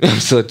 yeah. I'm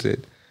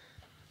sorted.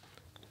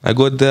 I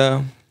got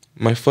there.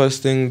 My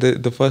first thing,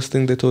 the first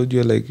thing they told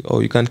you, like, oh,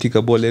 you can't kick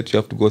a ball yet. You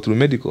have to go through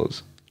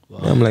medicals. Wow.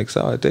 I'm like,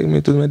 so take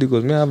me to the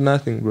medicals. I have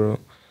nothing, bro.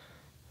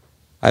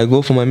 I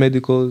go for my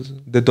medicals.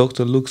 The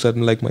doctor looks at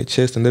me, like my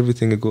chest and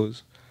everything. He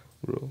goes,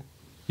 bro,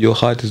 your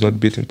heart is not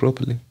beating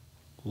properly.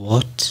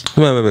 What?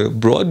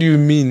 Bro, what do you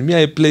mean?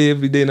 Me, I play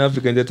every day in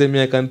Africa and you tell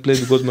me I can't play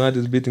because my heart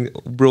is beating.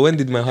 Bro, when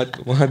did my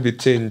heartbeat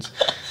change?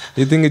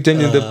 You think it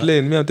changes the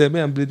plane? Me,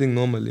 I'm breathing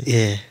normally.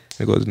 Yeah.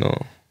 He goes, no,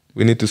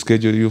 we need to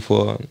schedule you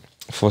for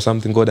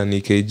something called an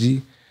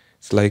EKG.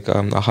 It's like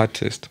a heart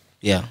test.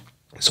 Yeah.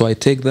 So I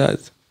take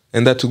that,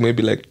 and that took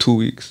maybe like 2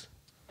 weeks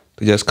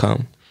to just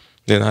come.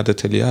 Then I had to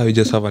tell you, you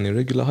just have an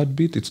irregular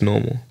heartbeat. It's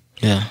normal.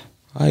 Yeah.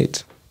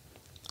 Right.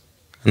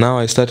 Now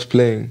I start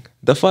playing.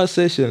 The first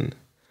session,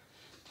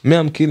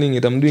 I'm killing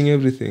it. I'm doing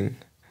everything.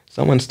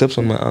 Someone steps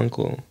on my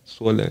ankle,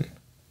 swollen.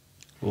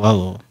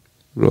 Wow.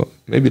 Bro,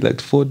 maybe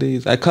like 4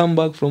 days. I come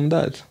back from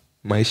that.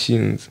 My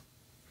shins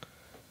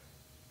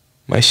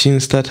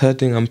start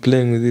hurting. I'm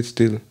playing with it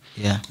still.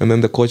 Yeah. And then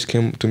the coach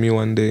came to me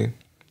one day.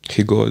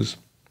 He goes,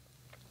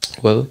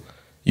 well,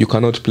 you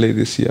cannot play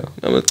this year.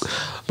 I'm like,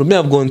 but me,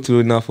 I've gone through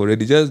enough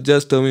already.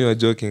 Just tell me you're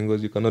joking. He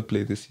goes, you cannot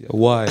play this year.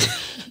 Why?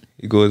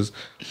 He goes,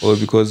 oh,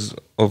 because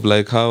of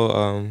like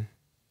how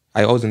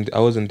I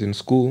wasn't in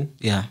school.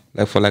 Yeah.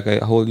 Like for like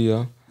a whole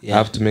year. Yeah. I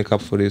have to make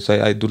up for it.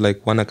 So I do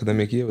like one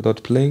academic year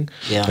without playing.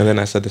 Yeah. And then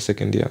I start the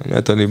second year. And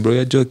I told him, bro,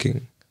 you're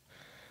joking.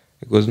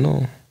 He goes,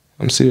 no,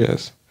 I'm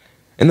serious.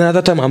 And then at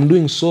that time, I'm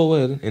doing so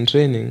well in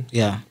training.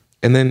 Yeah.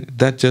 And then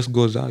that just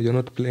goes out. You're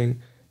not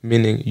playing,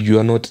 meaning you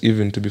are not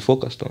even to be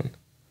focused on.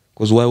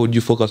 Because why would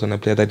you focus on a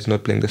player that is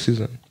not playing the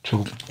season?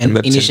 True. And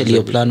initially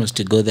your plan was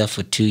to go there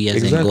for 2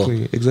 years and go.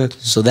 Exactly.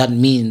 So that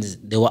means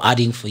they were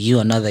adding for you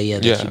another year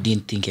that you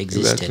didn't think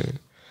existed. Exactly.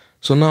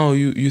 So now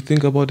you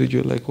think about it,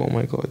 you're like, oh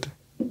my God.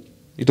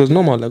 It was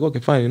normal, like, okay,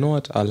 fine, you know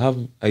what? I'll have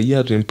a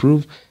year to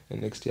improve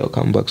and next year I'll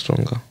come back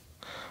stronger.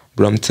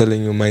 Bro, I'm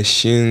telling you, my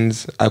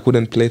shins, I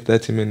couldn't play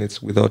 30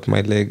 minutes without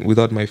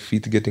my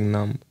feet getting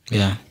numb.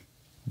 Yeah.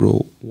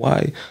 Bro,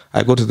 why?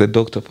 I go to the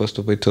doctor first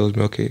of all, he tells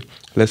me, okay,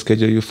 let's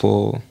schedule you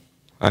for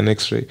an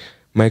x-ray.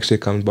 My x-ray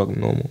comes back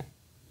normal.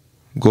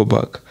 Go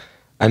back.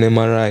 An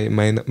MRI,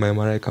 my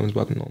MRI comes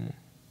back normal.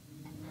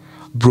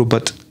 Bro,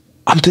 but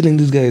I'm telling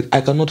these guys,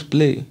 I cannot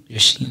play. Your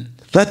shin.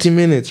 30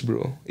 minutes,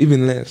 bro,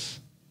 even less.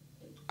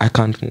 I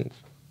can't move.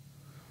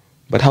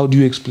 But how do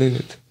you explain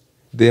it?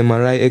 The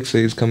MRI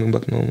x-ray is coming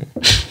back normal.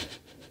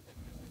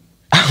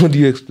 How do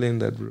you explain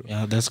that, bro?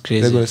 Yeah, that's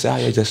crazy. They're going to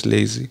say, you're just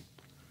lazy.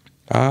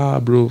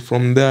 Bro,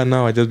 from there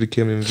now I just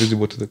became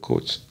invisible to the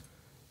coach.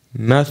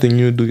 Nothing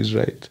you do is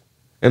right.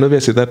 And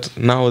obviously that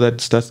now that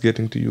starts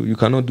getting to you, you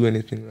cannot do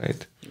anything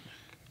right.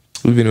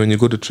 Even when you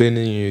go to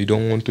training, you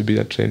don't want to be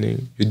at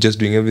training. You're just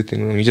doing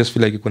everything wrong. You just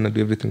feel like you're going to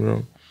do everything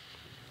wrong.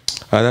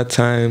 At that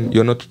time,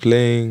 you're not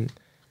playing.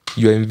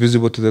 You're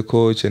invisible to the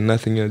coach and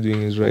nothing you're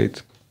doing is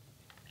right.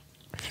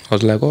 I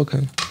was like,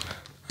 okay.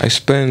 I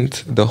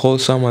spent the whole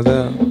summer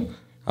there.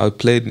 I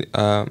played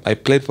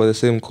for the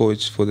same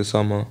coach for the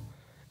summer.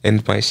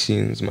 And my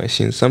shins.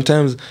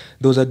 Sometimes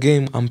there was a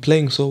game, I'm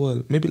playing so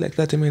well, maybe like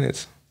 30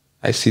 minutes.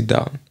 I sit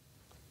down.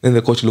 Then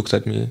the coach looks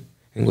at me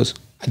and goes,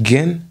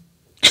 again?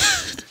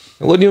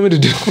 What do you want me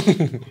to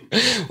do?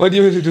 What do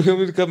you want me to do? You want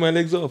me to cut my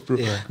legs off, bro?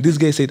 Yeah. This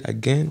guy said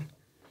again.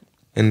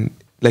 And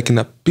like in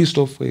a pissed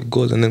off way,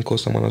 goes and then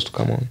calls someone else to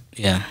come on.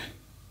 Yeah.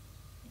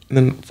 And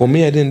then for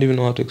me, I didn't even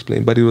know how to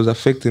explain, but it was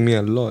affecting me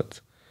a lot.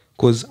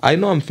 Because I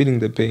know I'm feeling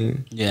the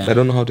pain. Yeah. I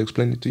don't know how to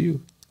explain it to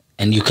you.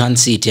 And you can't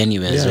see it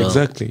anywhere as well. Yeah,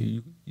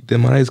 exactly. The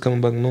MRI is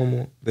coming back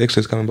normal. The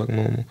X-ray is coming back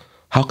normal.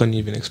 How can you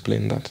even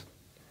explain that?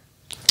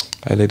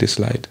 I let it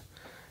slide.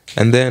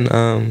 And then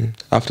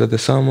after the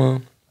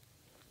summer,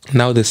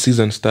 now the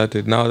season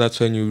started. Now that's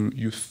when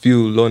you feel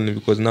lonely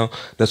because now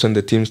that's when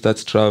the team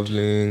starts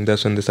traveling.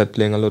 That's when they start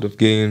playing a lot of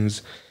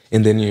games.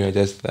 And then you're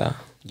just there.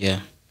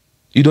 Yeah.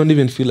 You don't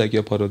even feel like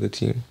you're part of the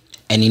team.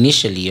 And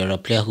initially, you're a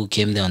player who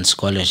came there on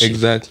scholarship.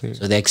 Exactly.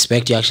 So they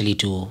expect you actually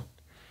to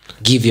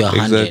give your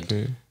 100.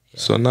 Exactly. Yeah.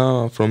 So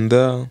now from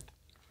there,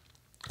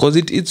 because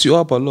it eats you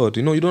up a lot.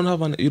 You know, you don't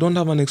have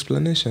an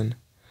explanation.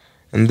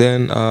 And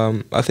then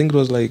I think it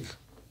was like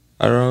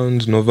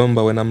around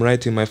November when I'm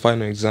writing my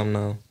final exam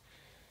now.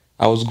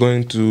 I was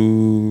going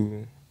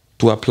to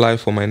apply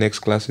for my next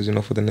classes, you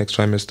know, for the next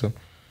trimester.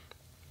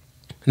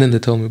 And then they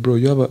tell me, bro,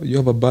 you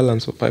have a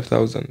balance of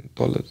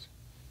 $5,000.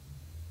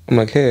 I'm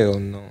like, hell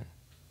no.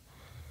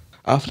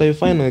 After your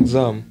final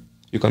exam,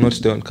 you cannot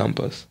stay on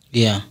campus.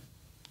 Yeah.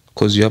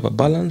 Because you have a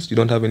balance, you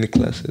don't have any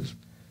classes.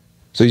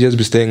 So you just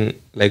be staying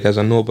like as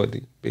a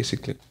nobody,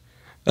 basically.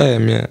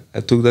 I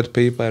took that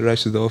paper, I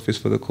rushed to the office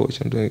for the coach.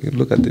 I'm doing,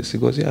 look at this. He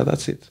goes, yeah,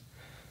 that's it.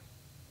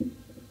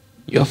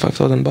 You have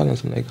 5,000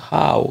 balance. I'm like,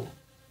 how?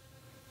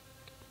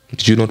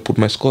 Did you not put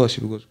my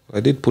scholarship? He goes, I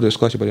did put a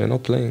scholarship, but you're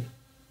not playing.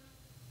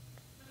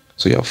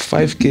 So you have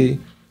 5K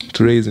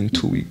to raise in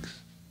 2 weeks.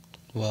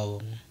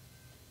 Wow.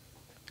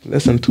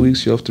 Less than 2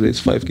 weeks, you have to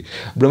raise $5K.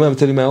 Bro, I'm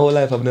telling you, my whole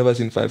life, I've never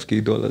seen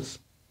 $5K dollars.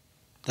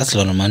 That's a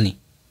lot of money.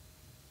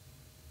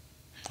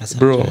 That's a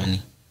Bro, lot of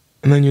money.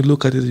 And then you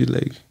look at it, you're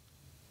like,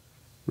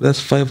 that's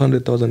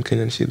 500,000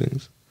 Kenyan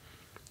shillings.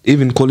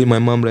 Even calling my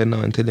mom right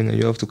now and telling her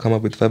you have to come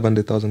up with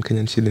 500,000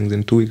 Kenyan shillings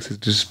in 2 weeks is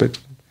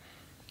disrespectful.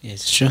 Yeah,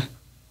 it's true.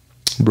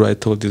 Bro, I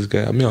told this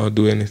guy, I'll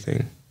do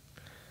anything.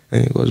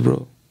 And he goes,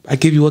 bro, I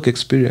gave you work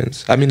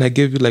experience. I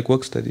gave you like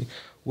work study.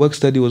 Work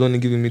study was only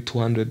giving me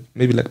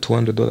maybe like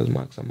 $200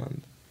 max a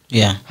month.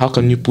 Yeah. How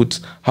can you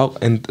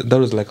and that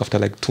was like after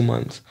like 2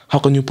 months. How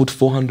can you put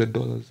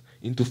 $400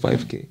 into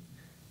 5K?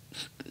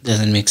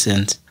 Doesn't make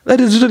sense. That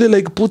is really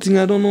like putting,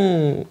 I don't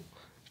know,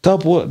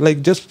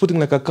 like just putting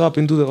like a cup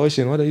into the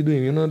ocean. What are you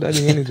doing? You're not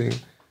adding anything.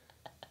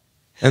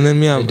 And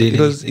then it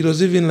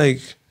was even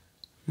like,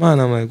 man,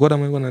 I'm like, what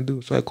am I going to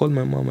do? So I called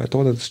my mom. I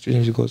told her the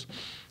situation. She goes,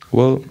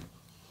 well,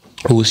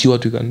 we'll see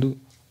what we can do.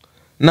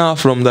 Now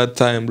from that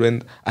time,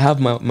 when I have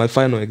my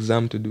final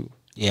exam to do.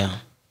 Yeah.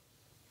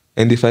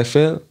 And if I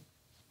fail,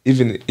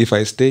 even if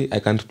I stay, I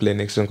can't play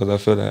next time because I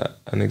failed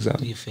an exam.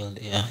 You failed,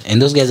 yeah.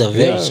 And those guys are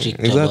very strict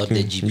about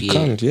the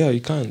GPA.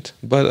 You can't.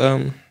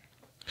 But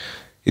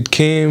it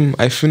came.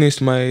 I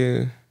finished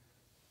my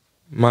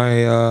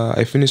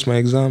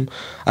exam.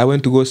 I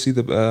went to go see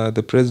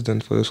the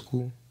president for the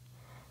school.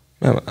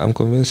 I'm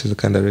convinced he's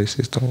kind of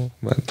racist,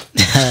 but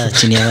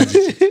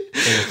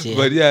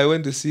but yeah, I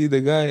went to see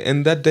the guy,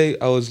 and that day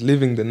I was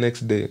leaving the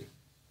next day.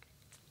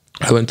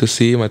 I went to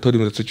see him. I told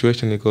him the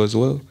situation. He goes,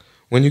 well,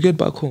 when you get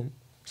back home,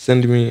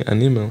 send me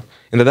an email.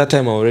 And at that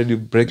time, I was already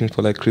breaking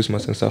for like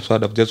Christmas and stuff, so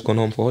I'd have just gone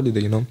home for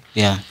holiday,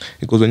 Yeah.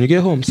 He goes, when you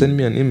get home, send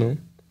me an email,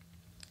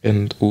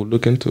 and we'll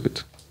look into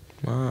it.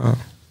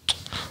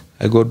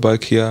 I got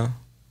back here.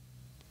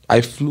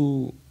 I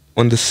flew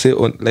on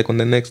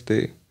the next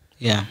day.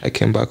 Yeah. I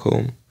came back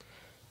home.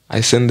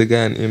 I sent the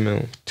guy an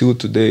email. Till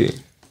today,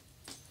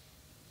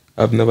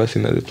 I've never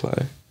seen a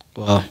reply.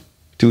 Wow.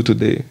 Till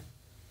today,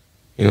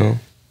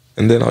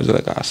 And then I was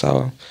just like,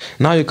 sour.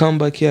 Now you come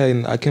back here,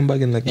 and I came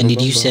back in like And November.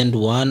 did you send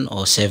one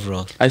or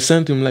several? I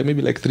sent him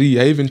maybe 3.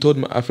 I even told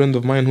a friend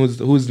of mine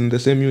who's in the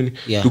same uni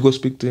to go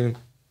speak to him.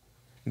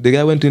 The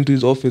guy went into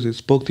his office, he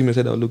spoke to him and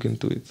said, I'll look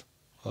into it.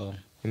 Oh.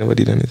 He never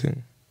did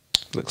anything.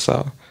 Like,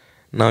 sour.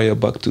 Now you're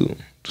back to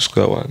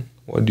square one.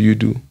 What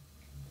do?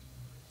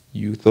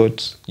 You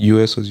thought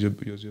US was your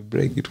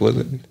break. It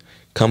wasn't.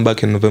 Come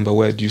back in November.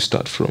 Where do you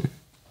start from?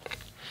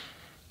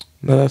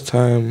 Another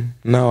time.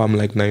 Now I'm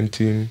like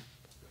 19.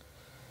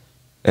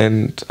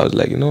 And I was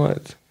like, you know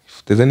what?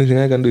 If there's anything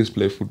I can do is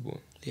play football.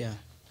 Yeah.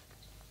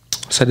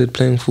 I started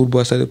playing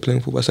football.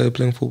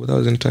 That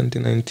was in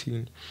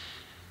 2019.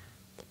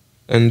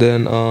 And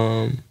then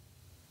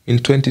in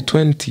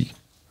 2020,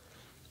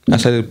 I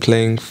started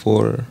playing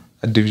for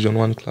a Division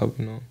 1 club,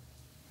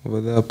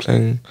 Over there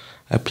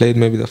I played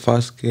maybe the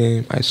first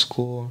game, I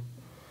score.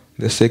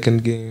 The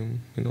second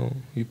game,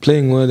 you're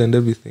playing well and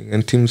everything,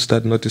 and teams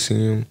start noticing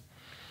you.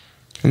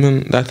 And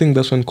then I think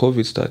that's when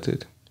COVID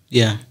started.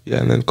 Yeah. Yeah,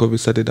 and then COVID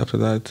started after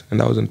that,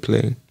 and I wasn't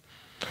playing.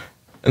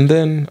 And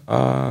then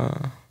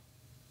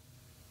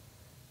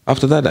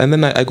after that, and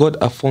then I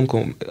got a phone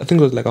call. I think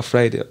it was like a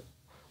Friday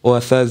or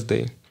a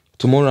Thursday.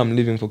 Tomorrow I'm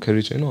leaving for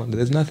Kericho.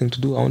 There's nothing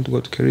to do. I want to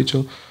go to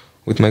Kericho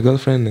with my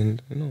girlfriend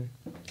and,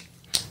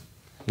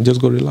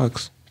 just go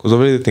relax. Because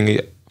everything,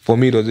 for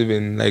me, it was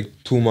even like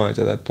too much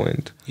at that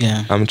point.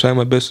 Yeah. I'm trying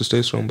my best to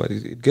stay strong, but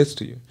it gets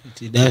to you.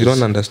 It does. You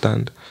don't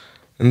understand.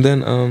 And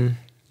then,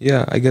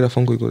 I get a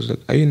phone call. He goes, like,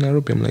 are you in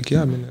Nairobi? I'm like,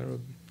 yeah, I'm in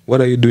Nairobi.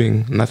 What are you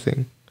doing?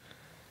 Nothing.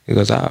 He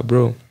goes,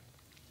 bro,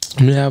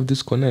 I have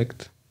this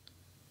connect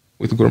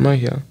with Gor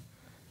Mahia,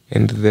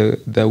 and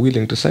they're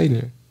willing to sign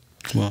you.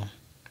 Wow.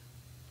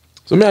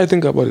 So I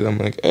think about it. I'm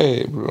like,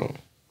 hey, bro,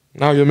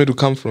 now you're made to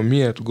come from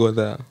here to go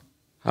there.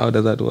 How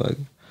does that work?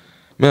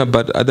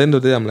 But at the end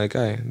of the day, I'm like,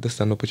 that's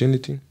an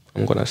opportunity.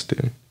 I'm going to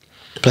stay.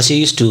 Plus, you're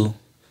used to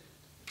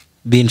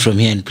being from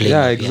here and playing.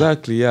 Yeah,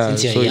 exactly. Yeah.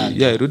 Since you're young.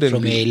 Yeah, it wouldn't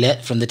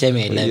from the time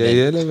you're 11.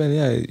 Yeah, 11.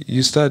 Yeah,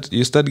 you start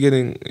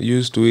getting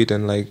used to it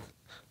and like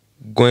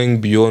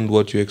going beyond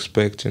what you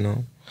expect.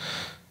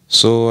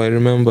 So I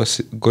remember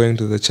going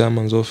to the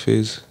chairman's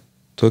office,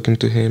 talking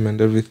to him and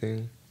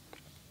everything,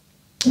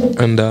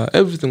 and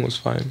everything was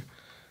fine.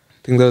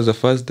 I think that was the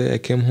first day I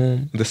came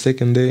home. The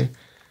second day,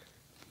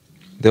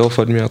 they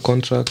offered me a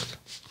contract.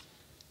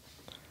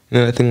 And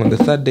then I think on the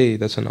third day,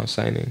 that's when I was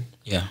signing.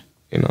 Yeah.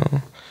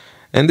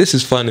 And this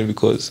is funny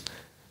because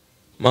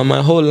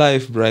my whole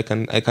life, bro, I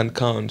can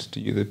count to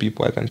you the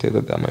people I can tell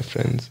that they're my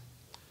friends.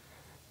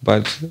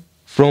 But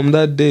from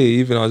that day,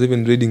 even I was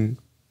even reading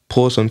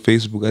posts on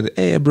Facebook. I said,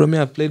 hey, bro,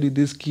 I've played with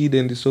this kid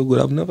and he's so good.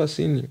 I've never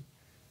seen you.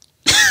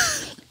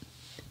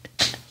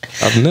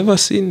 I've never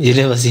seen you. You've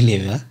never seen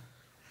him, huh?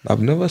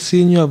 I've never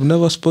seen you. I've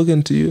never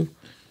spoken to you.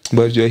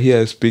 But you're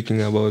here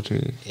speaking about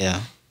me.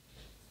 Yeah.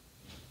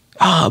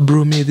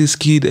 Bro, this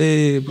kid,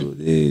 hey, bro,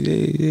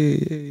 hey.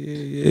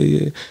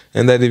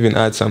 And that even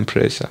adds some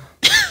pressure.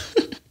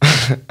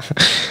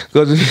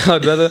 Because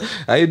I'd rather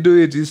I do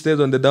it, he stays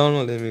on the down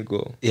one, let me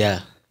go.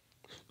 Yeah.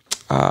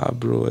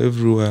 bro,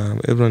 everywhere.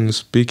 Everyone is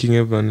speaking,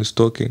 everyone is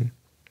talking.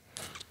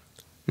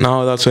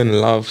 Now that's when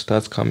love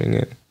starts coming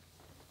in.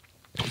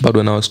 But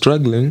when I was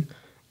struggling,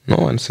 no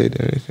one said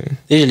anything.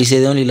 They usually say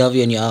they only love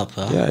you when you're up,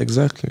 huh? Yeah,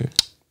 exactly.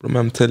 Bro,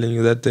 I'm telling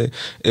you that day,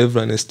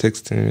 everyone is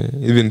texting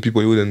me. Even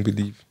people you wouldn't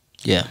believe.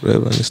 Yeah. Bro,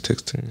 everyone is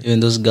texting me. Even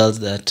those girls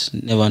that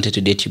never wanted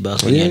to date you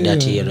back when you're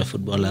dirty, you're a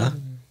footballer.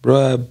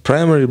 Bro,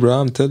 primary, bro,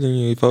 I'm telling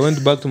you, if I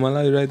went back to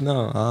Malawi right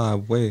now,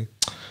 boy,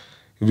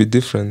 it'd be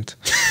different.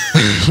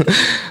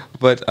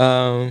 But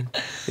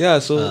yeah,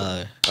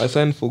 so I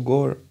signed for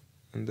Gor,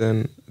 and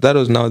then that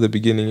was now the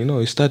beginning. You know,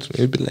 it starts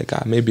maybe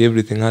like maybe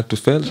everything had to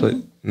fail,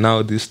 so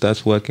now this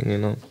starts working. You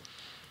know,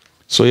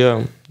 so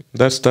yeah,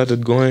 that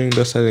started going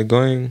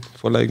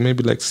for like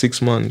maybe like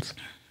 6 months.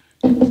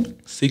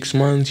 6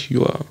 months,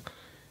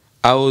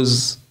 I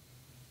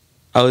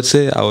would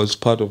say I was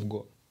part of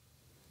Gor,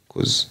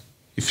 because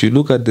if you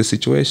look at the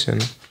situation,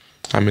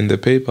 I'm in the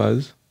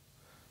papers,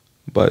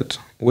 but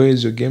where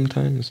is your game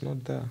time? It's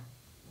not there.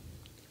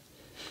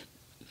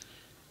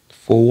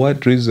 For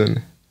what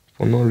reason?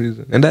 For no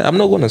reason. And I'm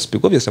not going to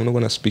speak. Obviously, I'm not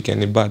going to speak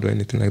any bad or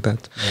anything like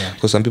that.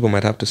 Because some people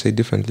might have to say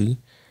differently.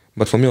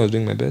 But for me, I was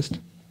doing my best.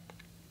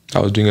 I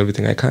was doing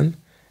everything I can.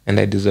 And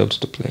I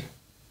deserved to play.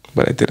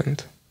 But I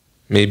didn't.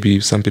 Maybe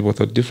some people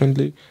thought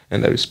differently.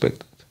 And I respect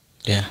that.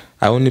 Yeah.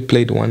 I only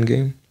played one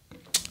game.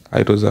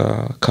 It was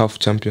a CAF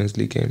Champions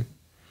League game.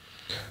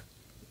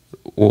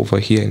 Over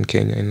here in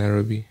Kenya, in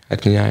Nairobi,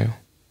 at Nyayo.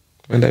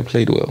 And I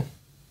played well.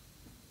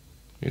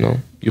 You know,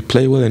 you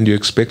play well and you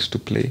expect to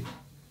play.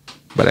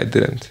 But I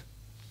didn't.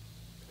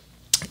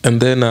 And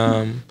then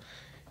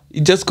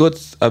it just got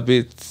a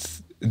bit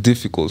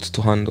difficult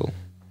to handle,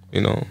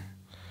 you know.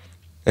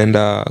 And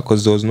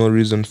because there was no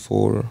reason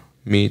for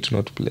me to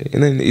not play.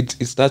 And then it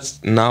starts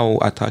now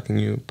attacking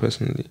you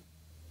personally.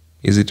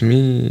 Is it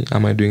me?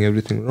 Am I doing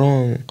everything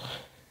wrong?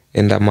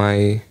 And am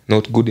I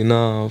not good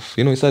enough?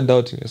 You know, you start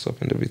doubting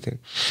yourself and everything.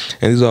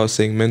 And this is what I was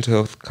saying. Mental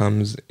health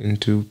comes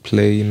into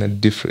play in a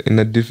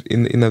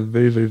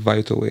very, very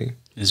vital way.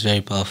 It's very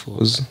powerful.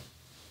 Because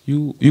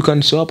you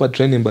can show up at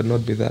training but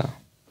not be there.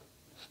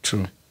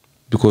 True.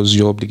 Because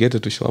you're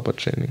obligated to show up at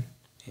training.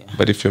 Yeah.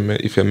 But if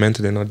you're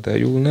mentally not there,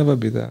 you will never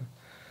be there.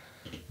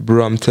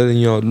 Bro, I'm telling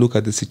you, look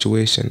at the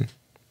situation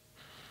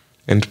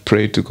and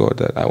pray to God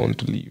that I want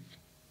to leave.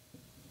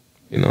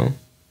 You know,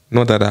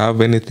 not that I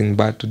have anything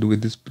bad to do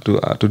with this,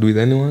 to do with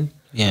anyone.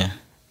 Yeah.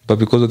 But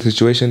because of the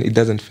situation, it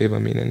doesn't favor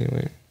me in any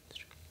way.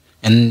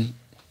 And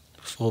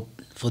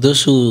for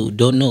those who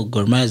don't know,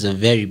 Gor Mahia is a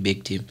very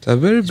big team. It's a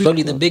very big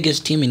probably the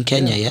biggest team in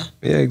Kenya, yeah?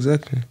 Yeah,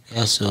 exactly.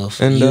 Yeah, so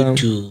for you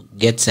to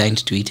get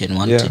signed to it and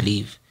want to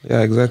leave, yeah,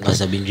 exactly, must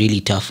have been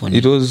really tough on you.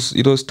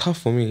 It was tough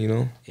for me, you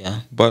know. Yeah.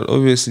 But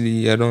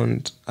obviously, I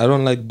don't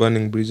like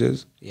burning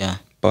bridges. Yeah.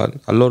 But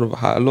a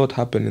lot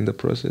happened in the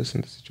process,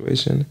 in the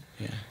situation.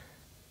 Yeah.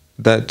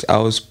 That I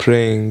was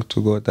praying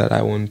to God that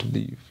I want to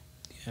leave.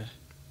 Yeah.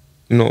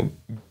 You know,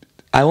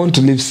 I want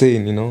to leave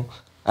sane, you know.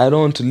 I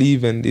don't want to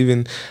leave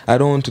I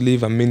don't want to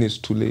leave a minute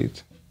too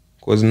late.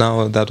 Because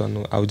now that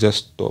one, I'll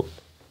just stop.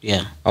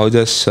 Yeah. I'll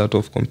just shut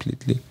off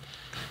completely.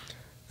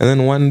 And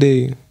then one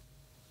day,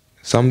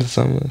 some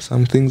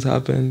things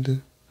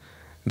happened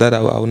that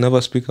I'll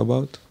never speak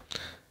about.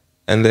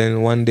 And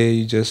then one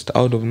day, just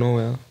out of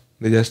nowhere,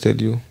 they just tell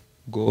you,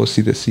 go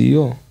see the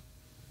CEO.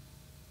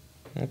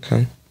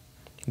 Okay.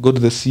 Go to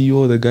the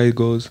CEO, the guy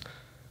goes,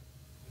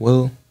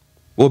 well,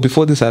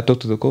 before this, I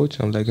talked to the coach.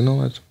 I'm like, you know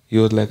what? He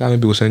was like,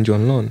 maybe we'll send you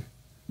on loan.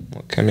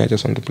 Okay, I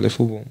just want to play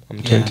football.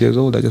 I'm 20 years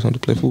old, I just want to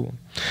play football.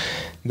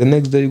 The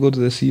next day you go to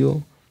the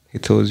CEO, he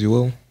tells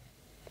you,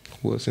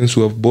 well, since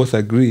we have both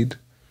agreed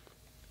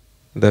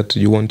that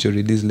you want your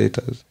release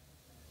letters.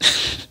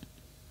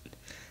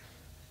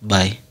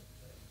 Bye.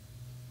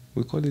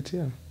 We call it,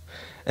 yeah.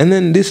 And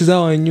then this is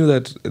how I knew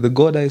that the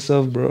God I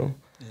serve, bro,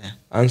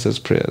 answers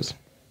prayers.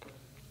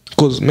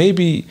 Because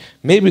maybe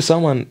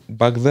someone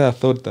back there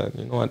thought that,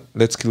 you know what,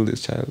 let's kill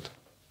this child.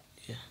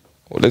 Yeah.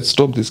 Or let's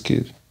stop this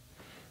kid.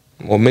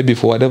 Or maybe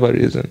for whatever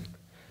reason,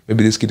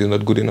 maybe this kid is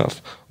not good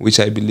enough, which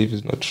I believe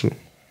is not true.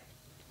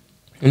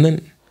 And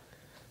then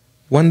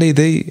one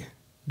day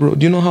bro,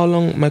 do you know how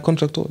long my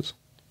contract was?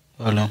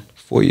 How long?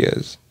 4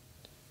 years.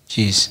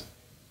 Jeez.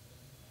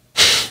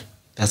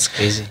 That's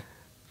crazy.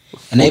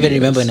 And I even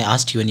remember when I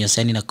asked you when you're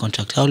signing a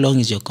contract, how long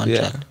is your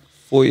contract? Yeah,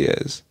 4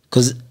 years.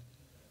 Because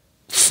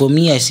for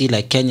me, I see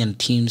like Kenyan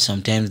teams,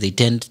 sometimes they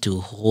tend to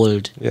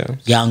hold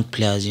young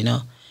players, you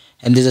know.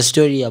 And there's a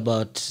story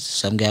about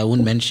some guy I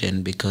won't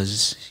mention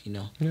because, you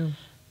know,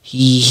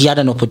 he had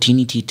an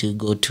opportunity to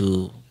go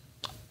to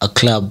a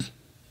club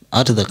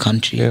out of the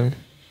country. Yeah.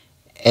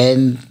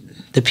 And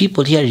the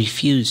people here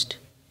refused,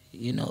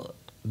 you know.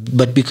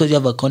 But because you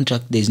have a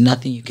contract, there's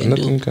nothing you can do.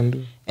 Nothing you can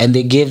do. And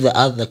they gave the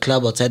other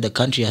club outside the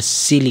country a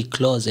silly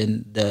clause.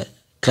 And the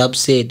club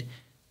said,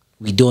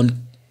 we don't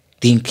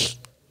think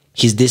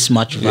he's this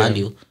much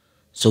value.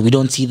 So we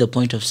don't see the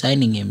point of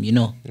signing him, you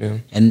know. Yeah.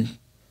 And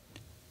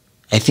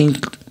I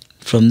think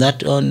from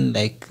that on,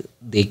 like,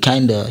 they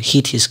kind of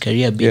hit his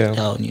career big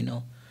down, you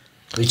know,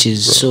 which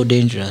is so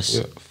dangerous.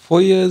 Yeah.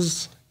 4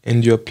 years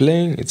and you're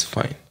playing, it's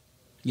fine.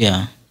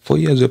 Yeah. 4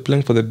 years you're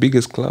playing for the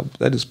biggest club,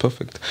 that is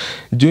perfect.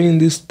 During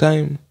this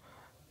time,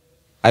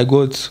 I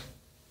got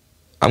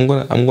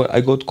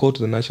called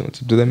to the national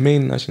team, to the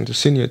main national team,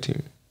 senior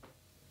team.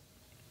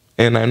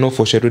 And I know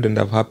for sure it wouldn't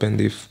have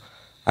happened if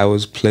I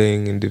was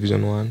playing in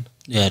Division 1.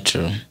 Yeah,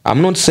 true.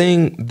 I'm not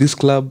saying this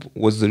club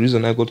was the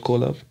reason I got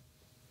called up.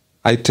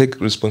 I take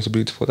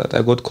responsibility for that.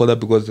 I got called up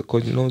because the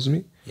coach knows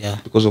me. Yeah.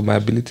 Because of my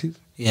abilities.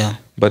 Yeah.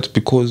 But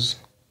because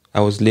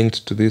I was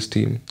linked to this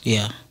team.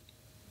 Yeah.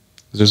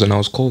 The reason I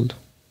was called.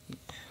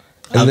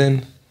 And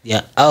then...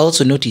 Yeah, I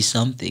also noticed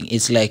something.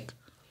 It's like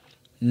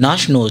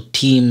national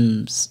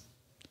teams,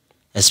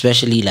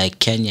 especially like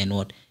Kenya and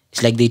what,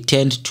 it's like they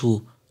tend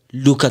to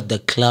look at the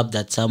club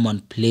that someone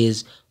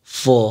plays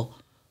for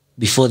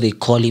before they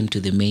call him to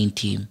the main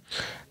team.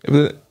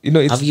 You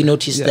know, have you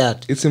noticed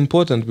that? It's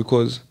important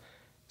because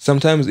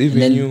sometimes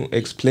even you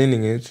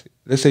explaining it,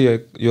 let's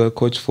say you're a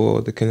coach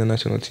for the Kenya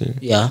national team.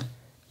 Yeah.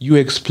 You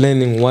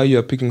explaining why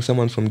you're picking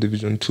someone from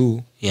Division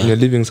 2 and you're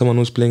leaving someone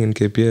who's playing in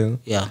KPL.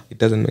 Yeah. It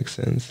doesn't make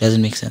sense.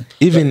 Doesn't make sense.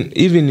 Even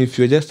if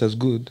you're just as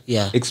good,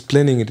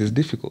 explaining it is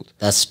difficult.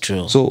 That's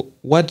true. So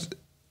what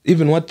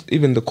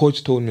the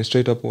coach told me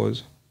straight up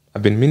was,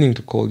 I've been meaning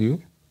to call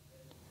you,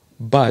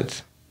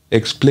 but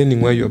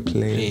explaining where you're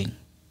playing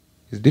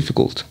is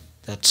difficult.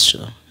 That's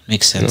true.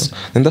 Makes sense. You know?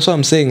 And that's what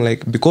I'm saying,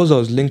 like, because I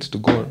was linked to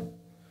Gor,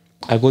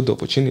 I got the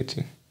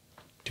opportunity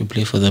to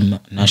play for the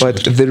national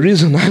But team. the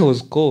reason I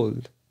was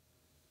called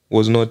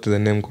was not the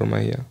name Gor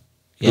Mahia.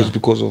 It was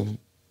because of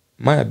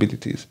my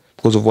abilities,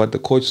 because of what the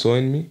coach saw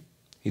in me.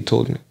 He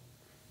told me.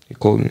 He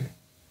called me.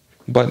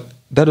 But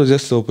that was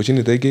just the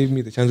opportunity they gave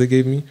me, the chance they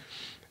gave me.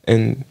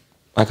 And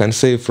I can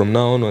say from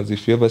now onwards,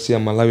 if you ever see a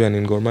Malawian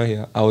in Gor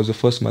Mahia, I was the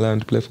first Malawian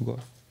to play for Gor.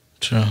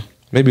 True.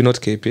 Maybe not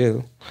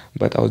KPL,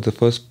 but I was the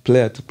first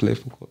player to play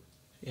for Gor.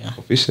 Yeah.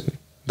 Officially.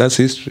 That's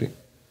history.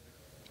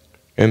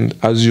 And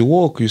as you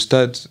walk, you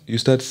start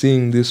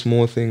seeing these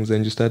small things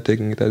and you start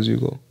taking it as you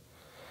go.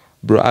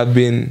 Bro, I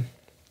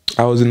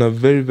was in a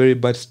very, very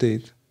bad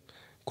state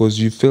because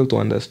you fail to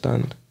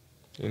understand.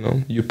 You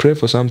know, you pray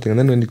for something and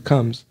then when it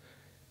comes,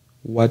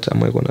 what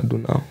am I going to do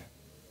now?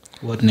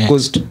 What next?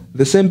 Because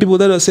the same people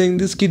that are saying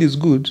this kid is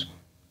good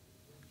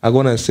are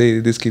going to say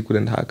this kid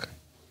couldn't hack.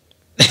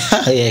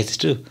 Yeah, it's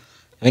true.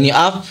 When you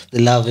up,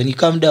 the love. When you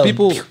come down.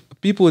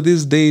 People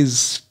these days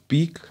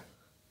speak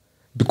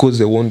because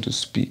they want to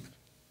speak.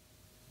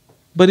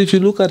 But if you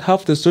look at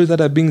half the stories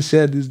that are being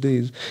shared these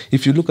days,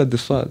 if you look at the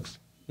facts,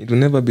 it will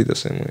never be the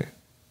same way.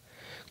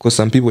 Because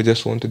some people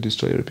just want to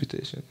destroy your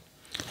reputation.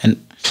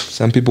 And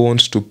some people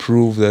want to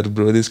prove that,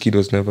 bro, this kid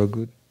was never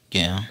good.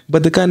 Yeah.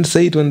 But they can't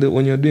say it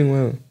when you're doing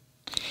well.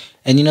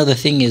 And you know, the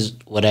thing is,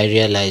 what I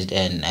realized,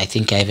 and I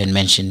think I even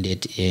mentioned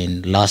it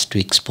in last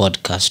week's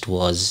podcast,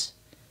 was,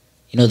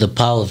 you know, the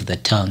power of the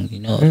tongue. You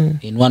know,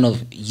 in one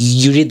of,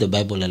 you read the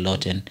Bible a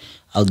lot, and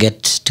I'll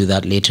get to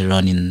that later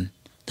on in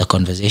the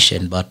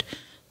conversation, but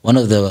one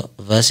of the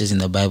verses in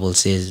the Bible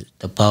says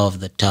the power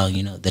of the tongue,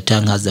 you know, the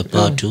tongue has the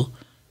power to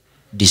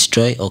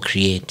destroy or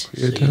create.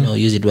 So, you know,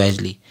 use it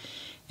wisely.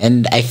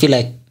 And I feel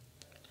like,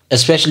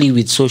 especially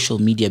with social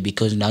media,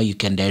 because now you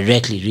can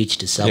directly reach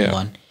to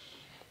someone,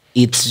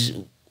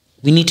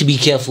 we need to be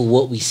careful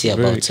what we say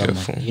about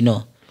someone, you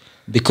know,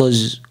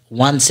 because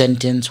one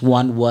sentence,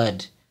 one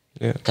word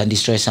can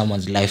destroy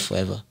someone's life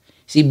forever.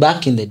 See,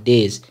 back in the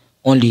days,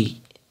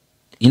 only,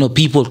 you know,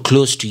 people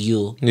close to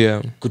you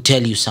could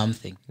tell you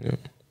something. Yeah.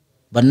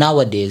 But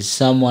nowadays,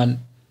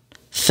 someone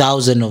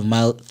thousands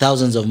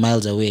of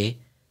miles away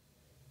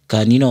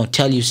can, you know,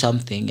 tell you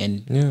something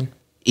and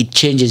it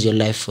changes your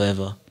life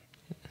forever.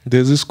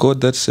 There's this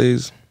quote that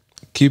says,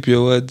 keep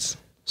your words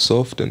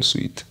soft and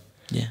sweet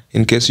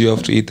in case you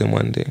have to eat them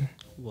one day.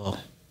 Wow.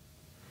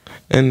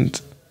 And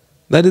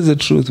that is the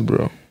truth,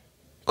 bro.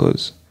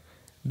 Because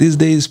these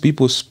days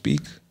people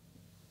speak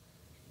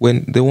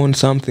when they want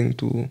something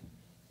to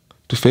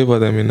favor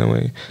them in a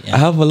way. I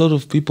have a lot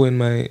of people in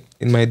my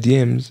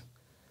DMs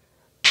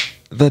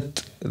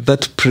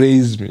that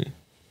praise me,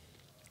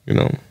 you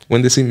know,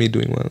 when they see me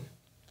doing well.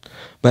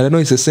 But I know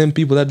it's the same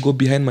people that go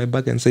behind my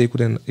back and say he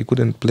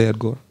couldn't play at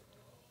Gor.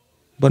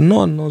 But no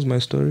one knows my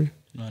story.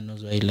 No one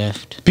knows why he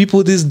left.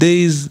 People these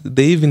days,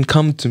 they even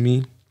come to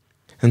me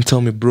and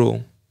tell me,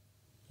 bro,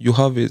 you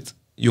have it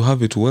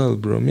well,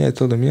 bro. Me, I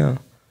tell them, yeah.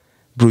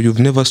 Bro, you've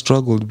never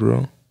struggled,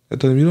 bro. I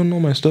tell them, you don't know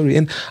my story.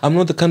 And I'm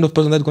not the kind of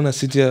person that's going to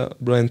sit here,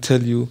 bro, and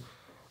tell you,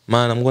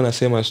 man, I'm going to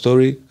say my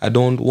story. I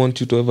don't want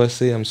you to ever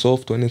say I'm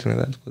soft or anything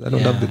like that, because I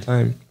don't have the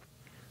time.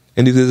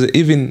 And if there's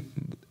even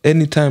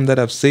any time that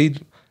I've said,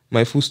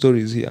 my full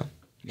story is here.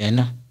 Yeah, I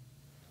know.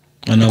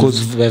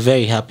 Because we're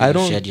very happy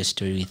you shared your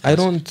story with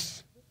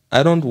us.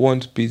 I don't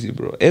want pity,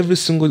 bro. Every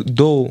single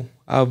door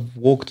I've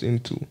walked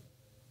into,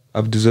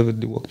 I've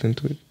deservedly walked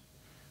into it.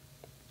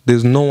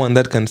 There's no one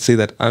that can say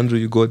that, Andrew,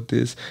 you got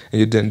this and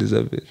you didn't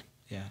deserve it.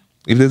 Yeah.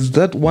 If there's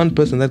that one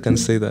person that can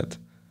say that,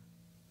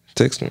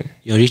 text me.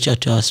 You reach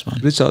out to us, man.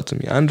 Reach out to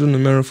me. Andrew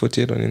Numero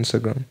 48 on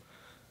Instagram.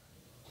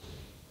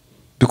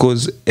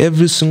 Because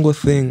every single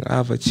thing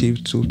I've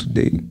achieved till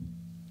today,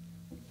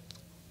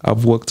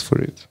 I've worked for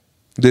it.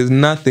 There's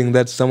nothing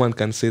that someone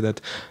can say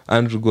that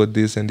Andrew got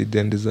this and he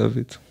didn't deserve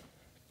it.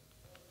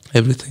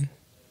 Everything.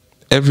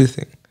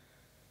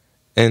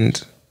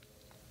 And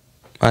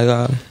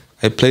I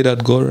played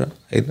at Gor.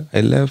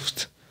 I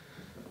left.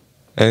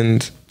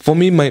 And for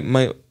me,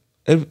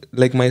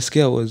 my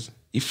scare was,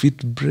 if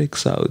it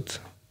breaks out,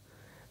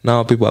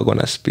 now people are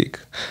gonna speak.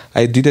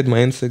 I deleted my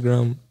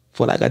Instagram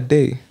for like a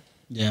day.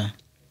 Yeah.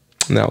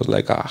 And I was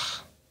like,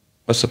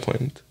 what's the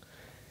point?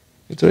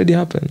 It's already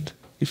happened.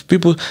 If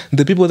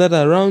the people that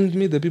are around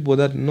me, the people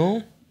that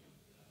know.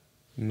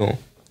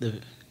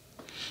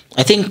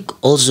 I think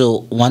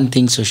also one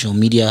thing social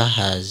media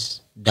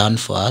has done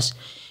for us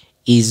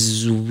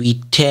is we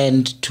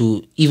tend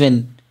to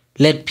even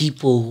let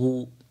people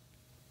who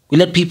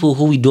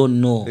we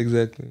don't know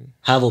exactly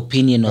have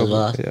opinion of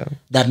us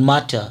that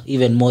matter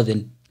even more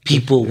than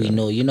people we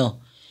know, you know.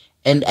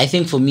 And I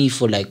think for me,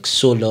 for like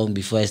so long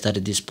before I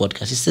started this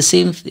podcast, it's the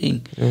same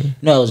thing. You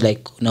know, I was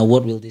like, now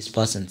what will this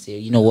person say?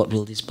 You know, what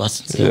will this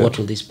person say? What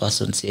will this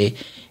person say?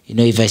 You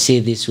know, if I say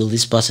this, will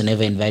this person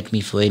ever invite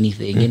me for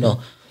anything? You know,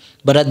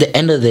 but at the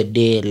end of the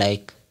day,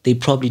 like, they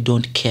probably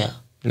don't care.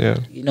 Yeah.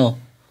 You know,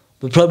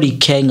 we're probably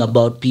caring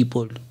about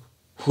people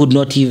who would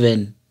not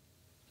even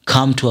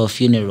come to our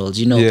funerals,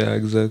 you know. Yeah,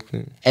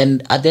 exactly.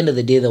 And at the end of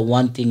the day, the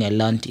one thing I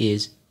learned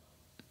is,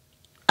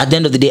 at the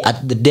end of the day,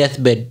 at the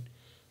deathbed,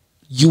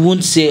 you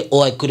won't say,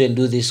 oh, I couldn't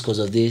do this because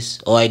of this,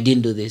 or I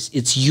didn't do this.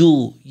 It's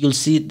you. You'll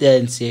sit there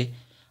and say,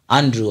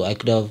 Andrew, I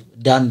could have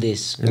done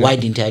this. Yeah. Why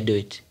didn't I do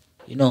it?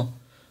 You know?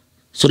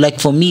 So like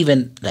for me,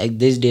 even like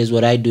these days,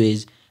 what I do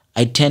is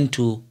I tend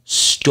to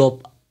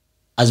stop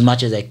as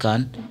much as I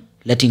can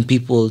letting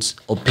people's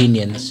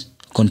opinions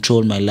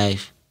control my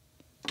life.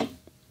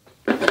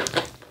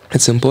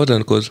 It's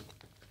important because,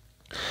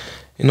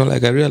 you know,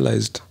 like I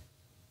realized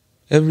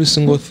every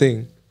single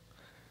thing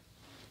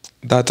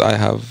that I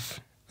have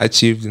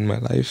achieved in my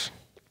life,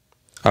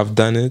 I've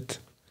done it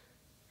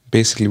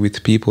basically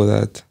with people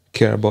that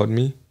care about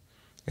me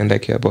and I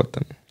care about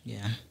them.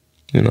 Yeah.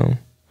 You know?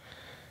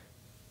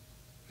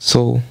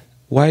 So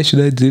why should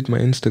I delete my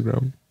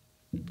Instagram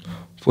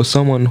for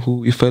someone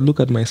who, if I look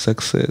at my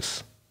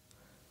success,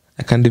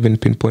 I can't even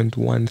pinpoint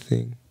one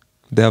thing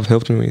they have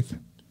helped me with?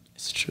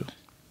 It's true.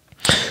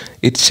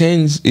 It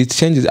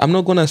changes. I'm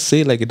not gonna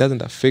say like it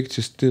doesn't affect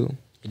you still.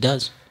 It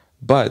does.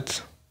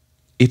 But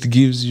it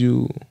gives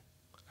you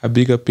a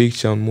bigger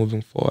picture on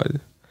moving forward.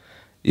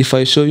 If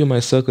I show you my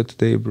circle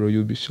today, bro,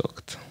 you'll be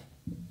shocked.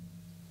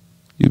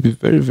 You'll be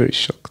very, very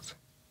shocked.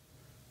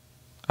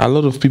 A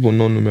lot of people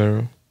know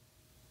Numero.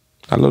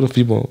 A lot of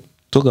people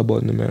talk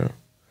about Numero.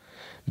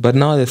 But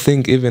now they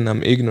think even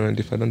I'm ignorant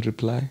if I don't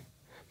reply.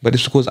 But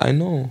it's because I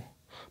know.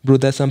 Bro,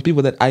 there's some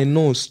people that I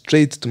know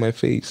straight to my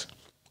face.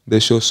 They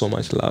show so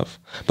much love.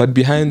 But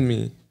behind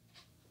me,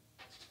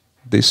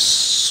 there's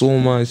so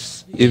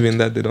much even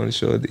that they don't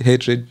show. The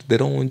hatred, they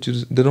don't want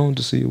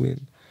to see you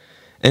win.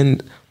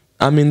 And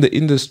I'm in the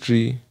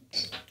industry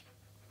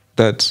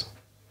that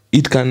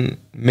it can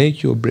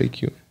make you or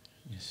break you.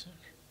 Yes, sir.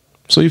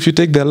 So if you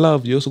take their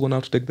love, you're also gonna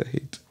have to take the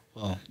hate.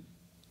 Wow.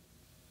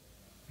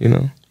 You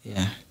know?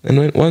 Yeah.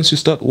 And once you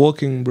start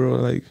walking, bro,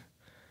 like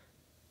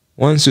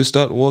once you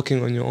start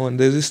walking on your own,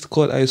 there's this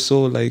quote I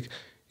saw, like,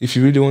 if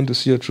you really want to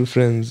see your true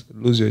friends,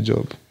 lose your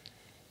job.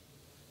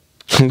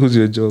 Lose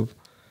your job.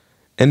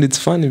 And it's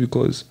funny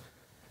because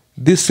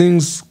these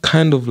things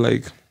kind of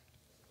like,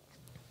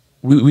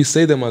 we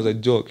say them as a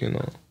joke, you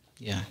know.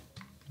 Yeah.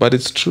 But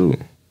it's true.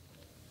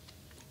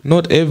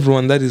 Not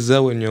everyone that is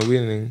there when you're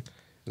winning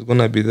is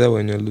gonna be there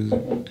when you're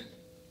losing.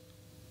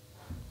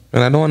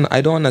 And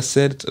I don't wanna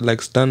set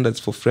like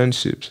standards for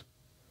friendships.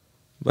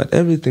 But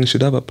everything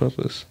should have a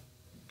purpose.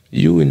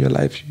 You in your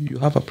life, you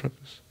have a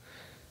purpose.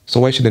 So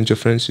why shouldn't your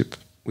friendship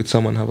with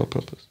someone have a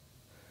purpose?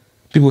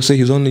 People say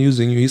he's only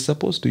using you. He's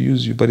supposed to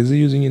use you, but is he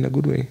using you in a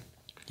good way?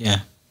 Yeah.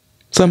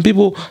 Some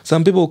people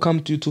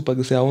come to you, Tupac,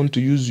 and say, I want to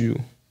use you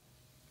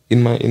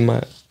in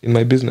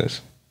my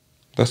business.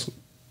 That's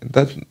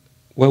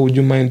why would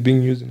you mind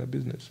being used in a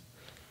business?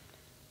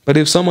 But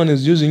if someone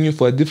is using you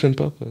for a different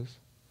purpose,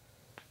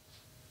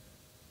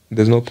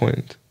 there's no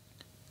point.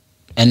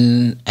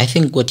 And I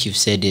think what you've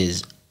said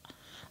is,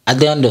 at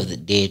the end of the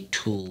day,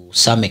 to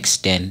some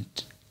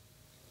extent,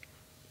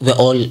 we're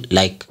all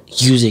like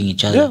using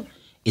each other. Yeah.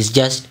 It's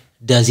just,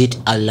 does it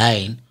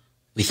align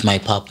with my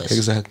purpose?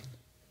 Exactly.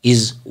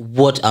 Is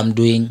what I'm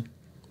doing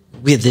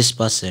with this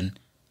person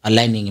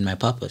aligning in my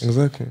purpose?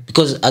 Exactly.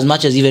 Because as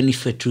much as even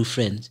if we're true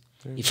friends,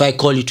 if I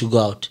call you to go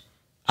out,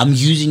 I'm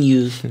using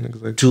you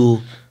exactly.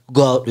 to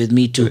go out with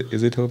me to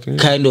is it helping you?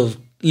 Kind of,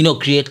 you know,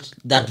 create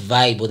that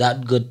vibe or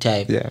that good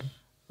time. Yeah.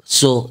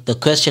 So the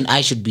question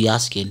I should be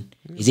asking,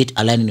 is it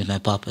aligning with my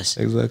purpose?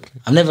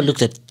 Exactly. I've never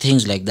looked at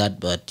things like that,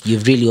 but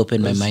you've really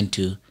opened my mind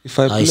to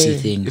how I see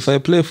things. If I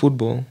play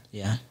football,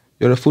 yeah,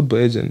 you're a football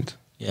agent.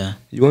 Yeah.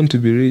 You want to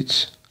be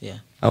rich. Yeah.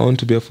 I want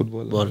to be a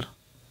footballer.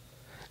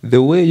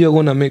 The way you're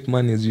gonna make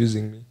money is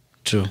using me.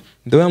 True.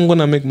 The way I'm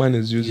gonna make money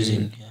is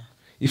using you. Yeah.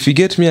 If you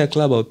get me a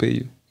club, I'll pay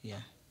you.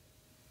 Yeah.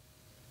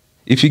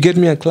 If you get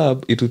me a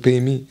club, it will pay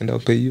me and I'll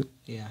pay you.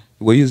 Yeah.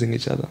 We're using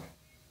each other.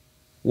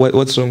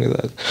 What's wrong with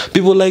that?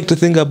 People like to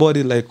think about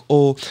it like,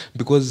 oh,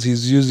 because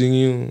he's using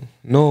you.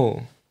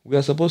 No, we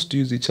are supposed to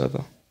use each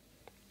other.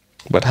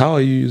 But how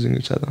are you using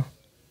each other?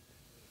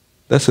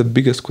 That's the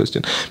biggest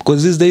question.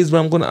 Because these days,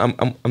 bro,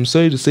 I'm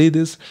sorry to say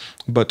this,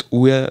 but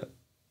we're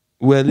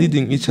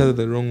leading each other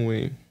the wrong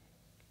way.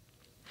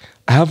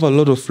 I have a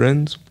lot of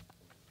friends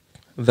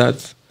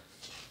that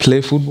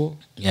play football.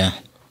 Yeah.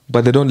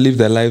 But they don't live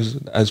their lives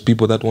as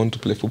people that want to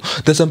play football.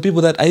 There's some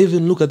people that I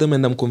even look at them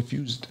and I'm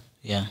confused.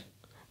 Yeah.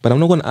 But I'm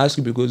not going to ask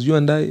you because you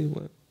and I,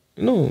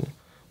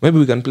 maybe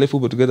we can play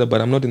football together, but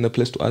I'm not in the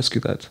place to ask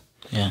you that.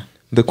 Yeah.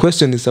 The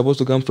question is supposed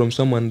to come from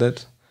someone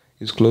that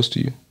is close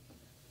to you.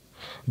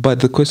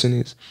 But the question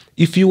is,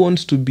 if you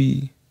want to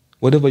be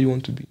whatever you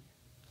want to be,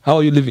 how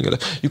are you living your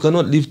life? You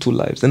cannot live two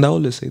lives. And I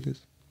always say this.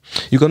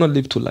 You cannot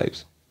live two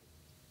lives.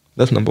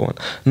 That's number one.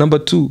 Number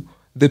two,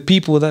 the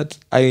people that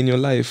are in your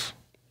life,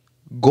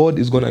 God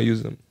is going to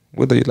use them,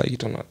 whether you like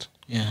it or not.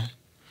 Yeah.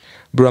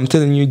 Bro, I'm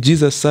telling you,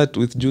 Jesus sat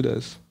with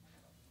Judas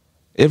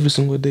every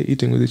single day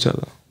eating with each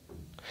other.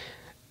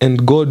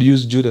 And God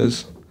used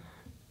Judas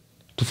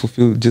to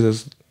fulfill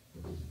Jesus'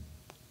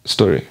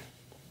 story.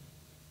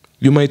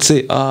 You might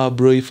say,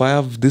 bro, if I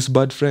have this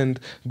bad friend,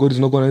 God is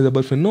not going to use a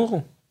bad friend.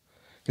 No.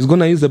 He's going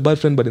to use the bad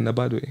friend, but in a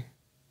bad way.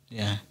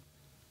 Yeah.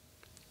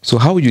 So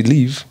how you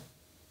live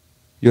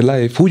your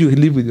life, who you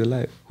live with your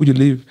life, who you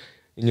live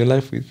in your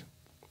life with,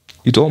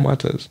 it all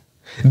matters.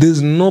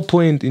 There's no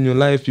point in your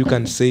life you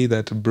can say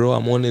that, bro,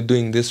 I'm only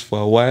doing this for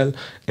a while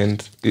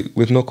and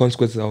with no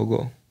consequences I'll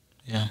go.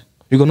 Yeah.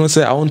 You cannot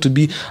say, I want to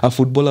be a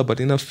footballer, but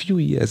in a few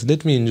years,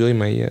 let me enjoy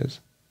my years.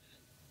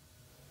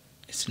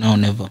 It's now or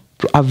never.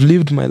 Bro, I've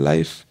lived my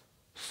life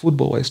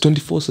football-wise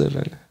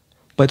 24/7.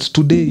 But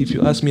today, if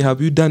you ask me,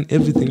 have you done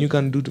everything you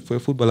can do for a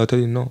football? I'll tell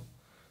you no.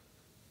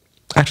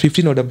 At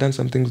 15, I would have done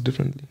some things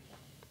differently.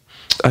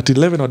 At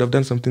 11, I would have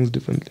done some things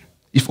differently.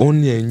 If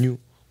only I knew.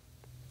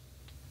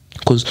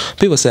 Because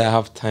people say, I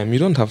have time. You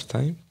don't have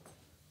time.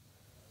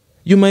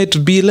 You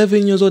might be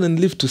 11 years old and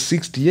live to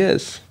 60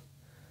 years.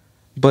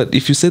 But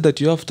if you say that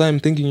you have time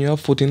thinking you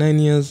have 49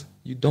 years,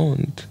 you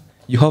don't.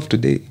 You have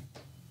today.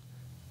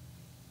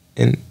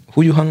 And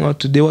who you hang out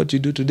today, what you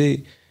do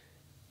today.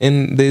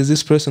 And there's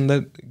this person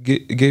that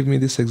gave me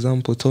this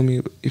example, told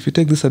me, if you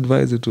take this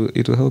advice, it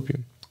will help you.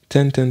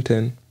 10, 10,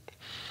 10.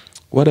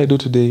 What I do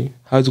today,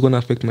 how is it going to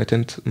affect my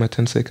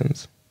 10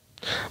 seconds,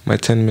 my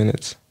 10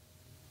 minutes,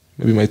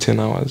 maybe my 10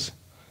 hours,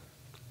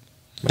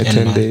 my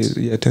 10 days,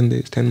 10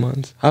 days, 10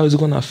 months. How is it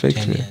going to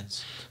affect me?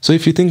 Years. So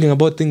if you're thinking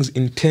about things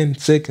in 10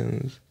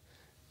 seconds,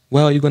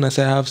 well, are you going to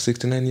say I have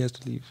 69 years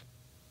to live?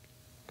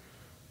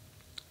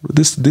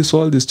 This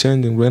world is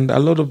changing. When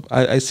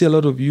I see a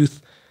lot of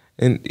youth,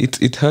 and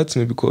it hurts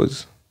me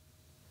because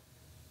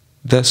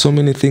there's so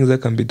many things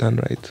that can be done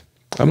right.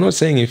 I'm not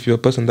saying if you're a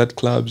person that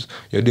clubs,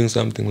 you're doing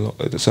something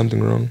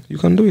wrong. You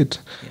can do it.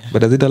 Yeah. But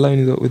does it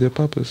align with your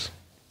purpose?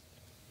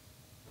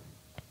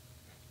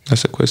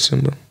 That's a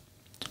question, bro.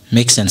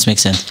 Makes sense.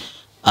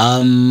 I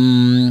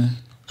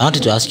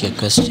wanted to ask you a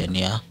question,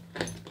 yeah.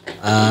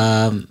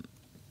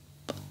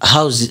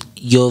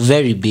 You're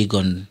very big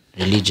on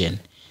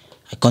religion.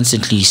 I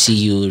constantly see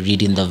you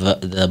reading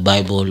the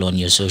Bible on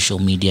your social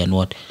media and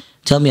what.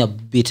 Tell me a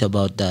bit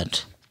about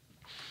that.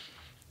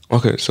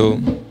 Okay,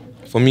 so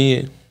for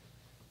me,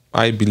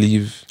 I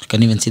believe... I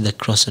can even see the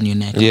cross on your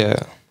neck.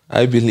 Yeah,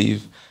 I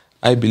believe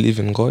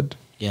in God.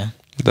 Yeah.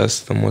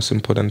 That's the most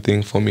important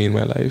thing for me in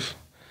my life.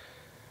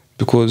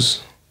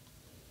 Because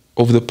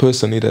of the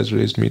person it has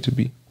raised me to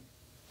be.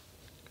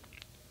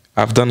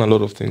 I've done a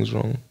lot of things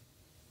wrong.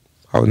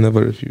 I will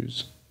never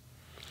refuse.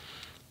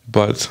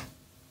 But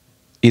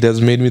it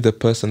has made me the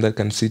person that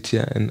can sit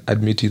here and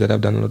admit to you that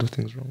I've done a lot of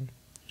things wrong.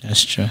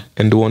 That's true.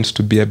 And wants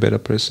to be a better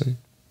person.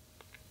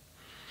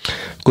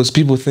 Because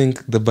people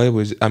think the Bible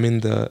is,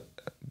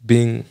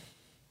 being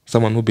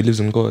someone who believes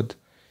in God,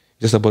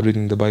 just about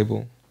reading the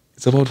Bible.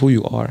 It's about who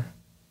you are.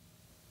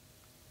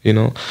 You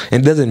know?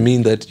 And it doesn't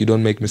mean that you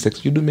don't make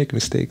mistakes. You do make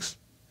mistakes.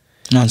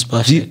 No, it's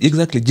perfect.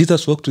 Exactly.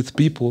 Jesus worked with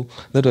people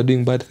that were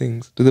doing bad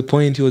things. To the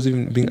point he was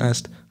even being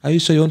asked, are you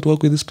sure you want to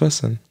work with this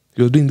person?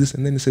 He was doing this,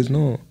 and then he says,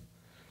 no.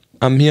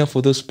 I'm here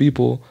for those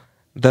people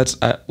that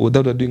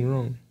are doing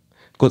wrong.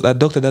 Because a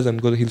doctor doesn't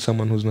go to heal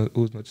someone who's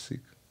not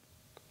sick.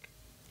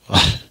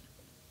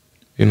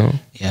 You know?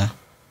 Yeah.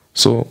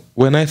 So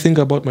when I think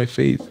about my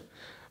faith,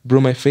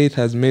 bro, my faith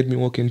has made me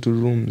walk into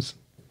rooms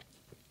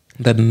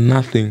that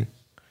nothing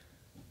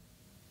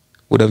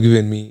would have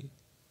given me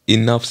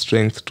enough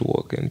strength to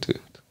walk into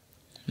it.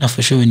 No,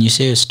 for sure. When you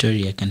say your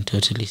story, I can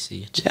totally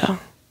see it. Yeah.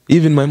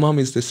 Even my mom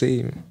is the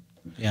same.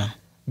 Yeah.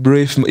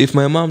 Bro, if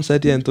my mom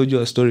sat here and told you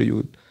a story,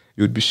 you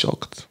would be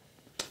shocked.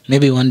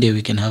 Maybe one day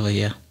we can have her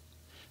here.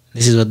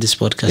 This is what this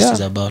podcast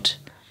is about.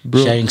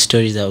 Bro, sharing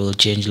stories that will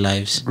change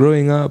lives.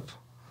 Growing up,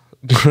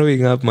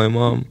 my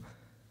mom,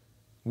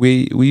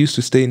 we used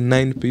to stay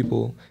 9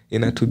 people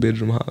in a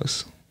 2-bedroom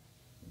house.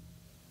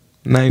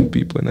 9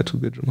 people in a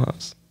 2-bedroom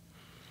house.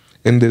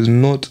 And there's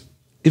not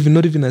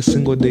even a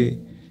single day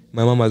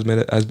my mom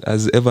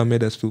has ever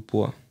made us feel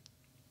poor.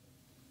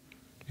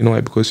 You know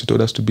why? Because she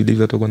told us to believe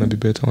that we're going to be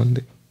better one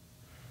day.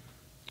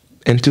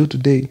 Until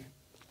today,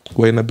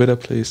 we're in a better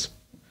place.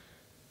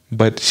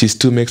 But she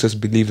still makes us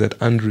believe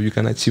that, Andrew, you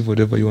can achieve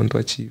whatever you want to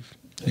achieve.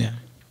 Yeah.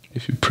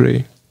 If you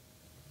pray.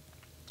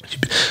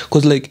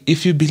 Because like,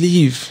 if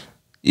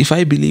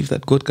I believe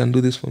that God can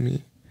do this for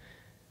me,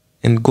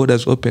 and God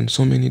has opened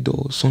so many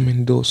doors,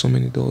 and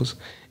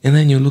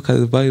then you look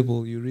at the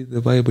Bible, you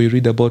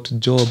read about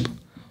Job,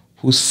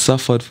 who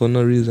suffered for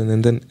no reason,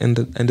 and then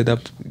ended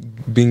up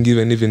being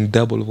given even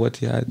double of what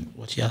he had.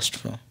 What he asked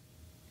for.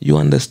 You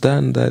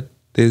understand that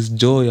there's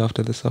joy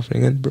after the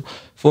suffering. And bro,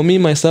 for me,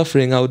 my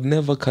suffering, I would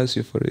never curse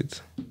you for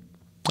it.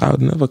 I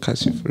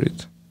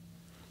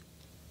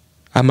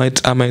might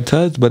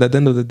hurt, but at the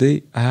end of the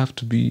day, I have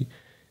to be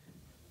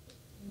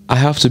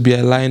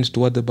aligned to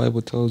what the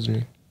Bible tells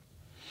me.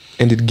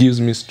 And it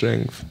gives me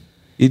strength.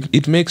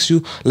 It makes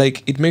you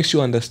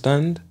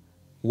understand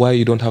why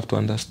you don't have to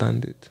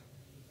understand it.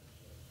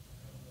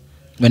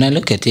 When I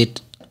look at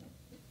it,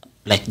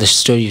 like the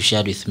story you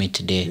shared with me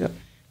today,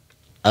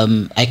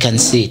 I can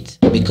see it,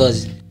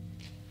 because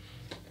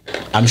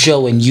I'm sure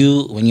when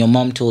your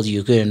mom told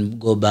you couldn't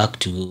go back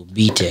to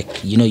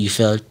BTech, you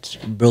felt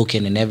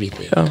broken and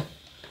everything. Yeah.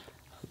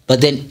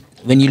 But then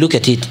when you look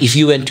at it, if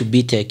you went to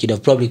BTech, you'd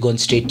have probably gone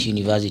straight to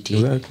university.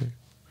 Exactly.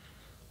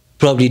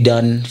 Probably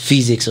done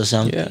physics or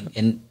something,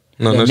 and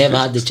never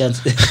had the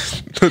chance.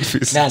 Not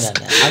physics. No.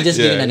 I'm just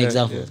giving an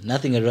example. Yeah.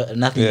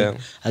 Nothing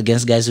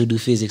against guys who do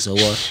physics or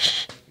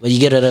what. But you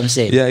get what I'm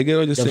saying? Yeah, I get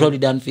what you're saying. They've probably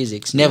done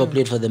physics. Never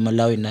played for the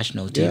Malawi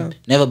national team. Yeah.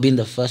 Never been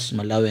the first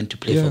Malawian to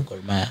play for Gor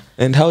Mahia.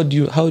 And how do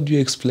you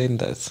explain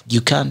that?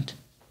 You can't.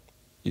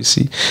 You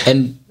see?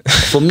 And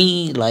for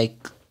me, like,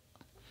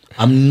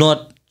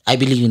 I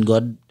believe in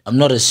God. I'm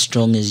not as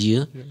strong as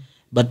you. Yeah.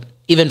 But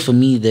even for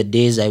me, the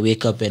days I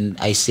wake up and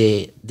I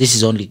say, this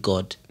is only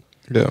God.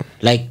 Yeah.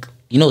 Like,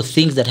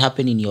 things that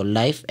happen in your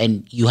life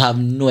and you have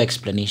no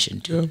explanation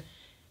to.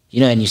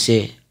 Yeah. And you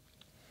say,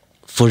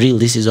 for real,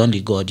 this is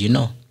only God,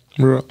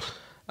 Bro,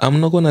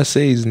 I'm not going to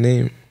say his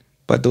name,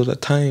 but there was a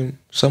time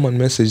someone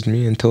messaged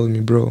me and told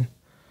me, bro,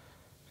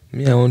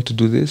 I want to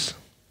do this.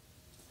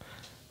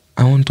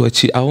 I want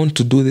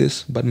to do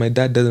this, but my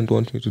dad doesn't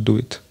want me to do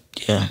it.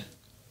 Yeah.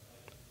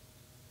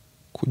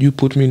 Could you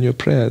put me in your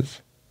prayers?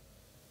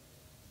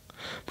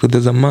 Because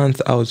there's a month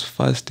I was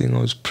fasting,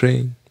 I was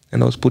praying,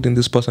 and I was putting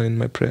this person in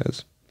my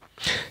prayers.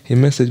 He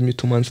messaged me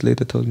 2 months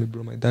later, told me,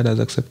 bro, my dad has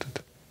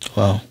accepted.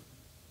 Wow.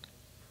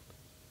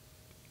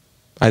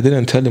 I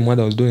didn't tell him what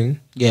I was doing.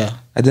 Yeah.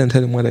 I didn't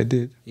tell him what I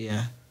did.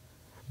 Yeah.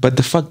 But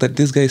the fact that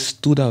this guy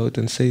stood out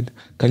and said,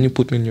 can you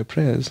put me in your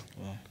prayers?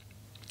 Wow.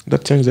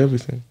 That changed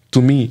everything. To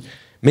me,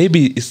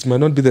 maybe it might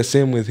not be the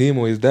same with him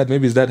or his dad.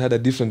 Maybe his dad had a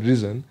different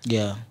reason.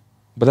 Yeah.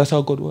 But that's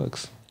how God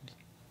works.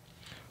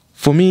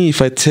 For me, if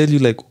I tell you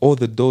like all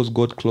the doors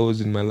God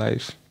closed in my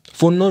life,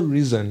 for no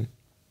reason,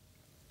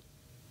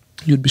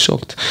 you'd be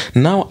shocked.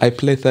 Now I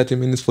play 30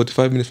 minutes,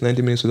 45 minutes,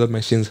 90 minutes without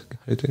my shins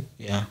hurting.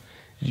 Yeah.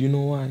 You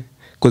know why?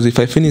 Because if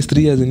I finished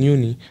 3 years in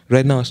uni,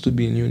 right now I'd still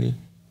be in uni.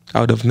 I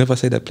would have never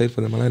said I played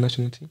for the Malawi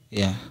national team.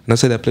 Yeah. And I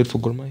said I played for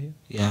Gor Mahia.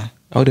 Yeah.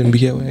 I wouldn't be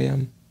here where I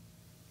am.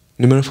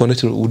 Numero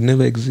Foundation would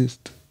never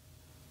exist.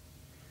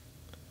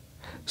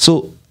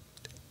 So,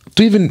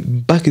 to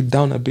even back it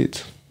down a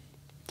bit,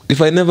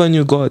 if I never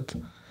knew God,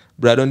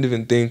 but I don't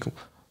even think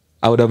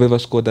I would have ever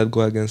scored that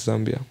goal against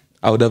Zambia.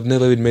 I would have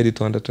never even made it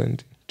to under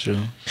 20.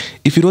 True.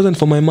 If it wasn't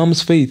for my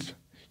mom's faith,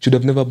 she would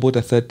have never bought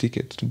a third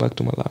ticket back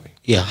to Malawi.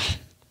 Yeah.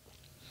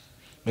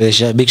 Big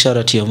shout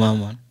out to your mom,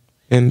 man.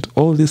 And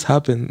all this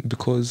happened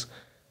because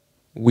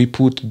we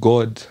put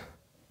God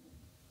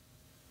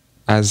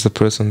as the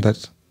person that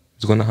is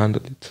going to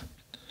handle it.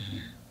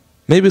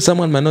 Maybe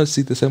someone might not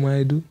see it the same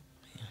way I do.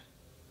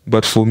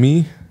 But for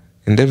me,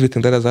 and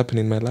everything that has happened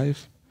in my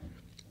life,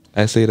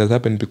 I say it has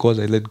happened because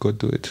I let God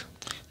do it.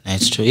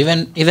 That's true.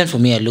 Even for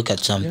me, I look at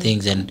some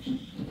things and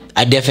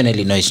I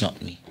definitely know it's not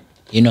me.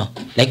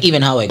 Like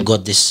even how I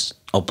got this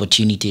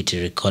opportunity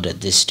to record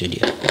at this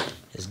studio.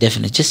 It's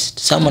definitely just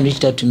someone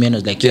reached out to me and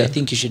was like, I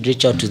think you should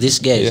reach out to these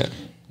guys. Yeah.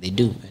 They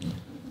do.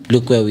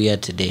 Look where we are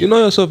today. You know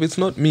yourself, it's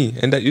not me.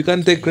 And that you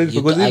can't take credit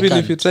for, because even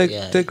if you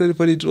take credit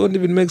for it, it won't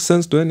even make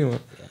sense to anyone.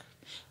 Yeah.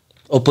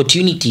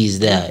 Opportunity is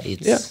there.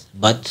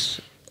 But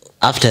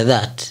after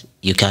that,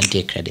 you can't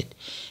take credit.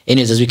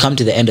 Anyways, as we come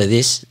to the end of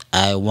this,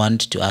 I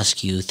want to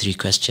ask you 3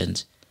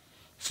 questions.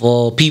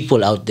 For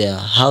people out there,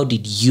 how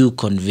did you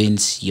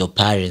convince your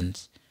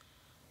parents?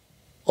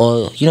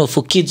 Or,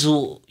 for kids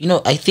who,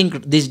 I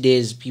think these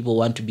days people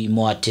want to be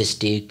more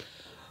artistic,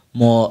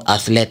 more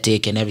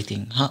athletic and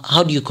everything.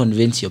 How do you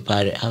convince your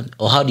parents?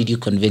 How did you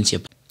convince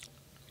your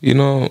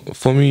parents?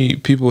 For me,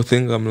 people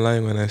think I'm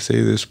lying when I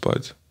say this,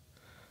 but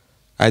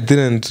I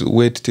didn't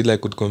wait till I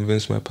could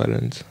convince my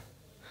parents.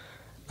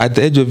 At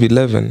the age of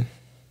 11,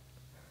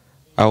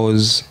 I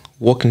was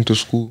walking to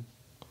school,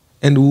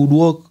 and we would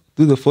walk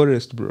through the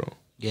forest, bro.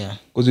 Yeah.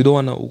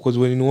 Because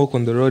when you walk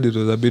on the road, it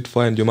was a bit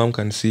far and your mom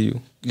can see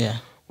you. Yeah.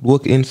 We'd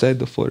walk inside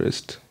the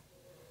forest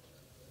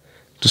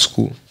to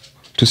school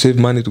to save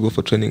money to go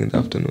for training in the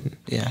afternoon.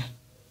 Yeah.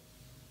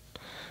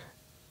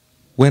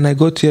 when I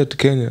got here to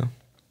Kenya,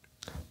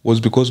 was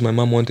because my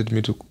mom wanted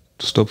me to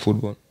stop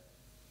football.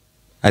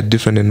 A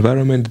different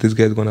environment, this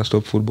guy's gonna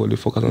stop football, you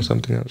focus on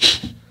something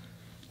else.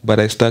 But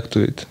I stuck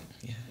to it.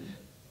 Yeah.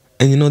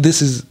 And you know,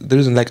 this is the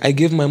reason. Like, I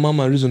gave my mom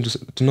a reason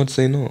to not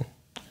say no.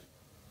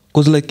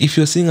 Because, like, if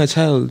you're seeing a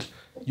child,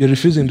 you're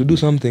refusing to do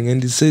something,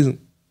 and it says,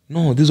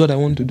 no, this is what I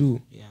want to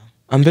do. Yeah.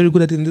 I'm very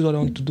good at it, and this is what I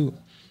want to do.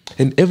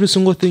 And every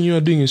single thing you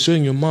are doing is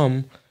showing your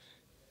mom,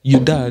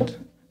 your dad,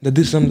 that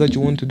this is something that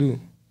you want to do.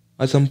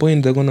 At some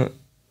point, they're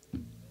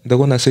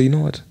gonna say, you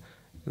know what?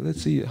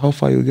 Let's see how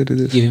far you'll get with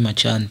this. Give him a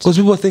chance. Because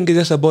people think it's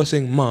just about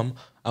saying, Mom,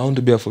 I want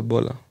to be a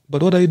footballer.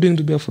 But what are you doing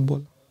to be a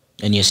footballer?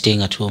 And you're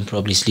staying at home,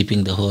 probably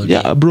sleeping the whole day.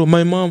 Yeah, bro.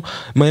 My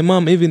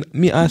mom, even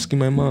me asking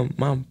my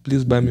mom,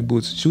 please buy me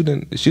boots. She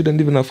didn't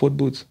even afford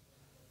boots.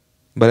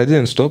 But I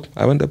didn't stop.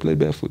 I went to play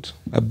barefoot.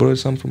 I borrowed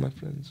some from my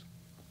friends.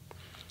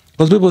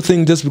 Because people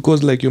think just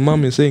because, like, your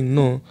mom is saying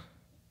no,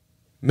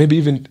 maybe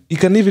even it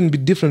can even be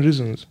different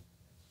reasons.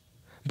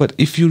 But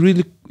if you're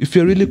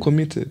really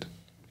committed,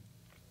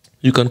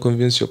 you can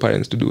convince your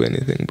parents to do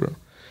anything, bro.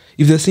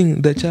 If they're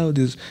seeing the child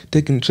is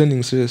taking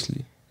training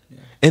seriously, yeah.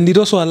 And it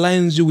also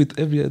aligns you with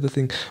every other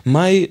thing.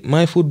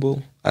 My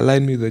football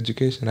aligned me with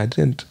education.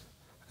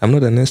 I'm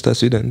not an ESTA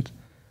student,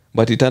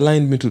 but it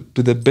aligned me to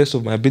the best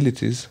of my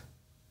abilities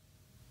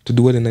to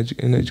do well in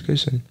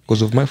education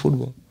because of my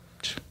football.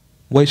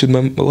 Why should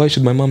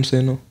my mom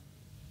say no?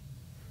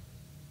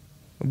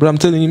 But I'm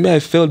telling you, I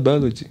failed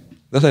biology.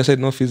 That's why I said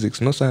no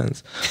physics, no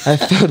science. I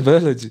failed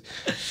biology.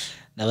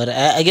 No, but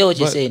I get what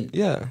you're saying.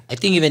 Yeah. I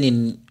think even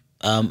in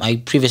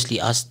I previously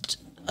asked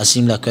a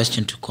similar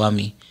question to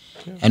Kwame,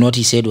 yeah. And what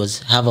he said was,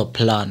 have a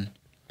plan,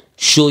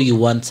 show you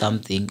want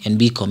something, and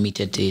be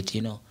committed to it.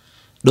 You know,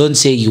 don't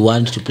say you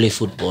want to play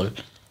football,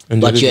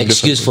 and but your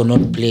excuse for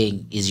not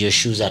playing is your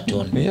shoes are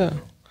torn. Yeah.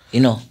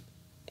 You know.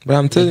 But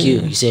I'm telling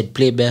you, you said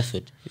play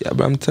barefoot. Yeah,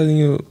 but I'm telling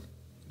you,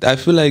 I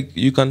feel like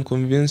you can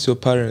convince your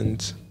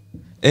parents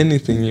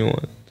anything you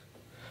want.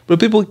 But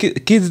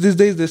kids these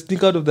days, they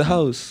sneak out of the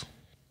house.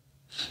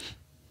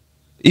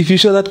 If you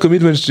show that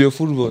commitment to your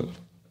football,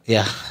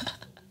 yeah,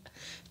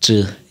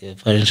 true. Your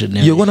parents should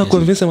never. You're gonna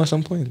convince them at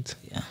some point.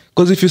 Yeah.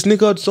 Because if you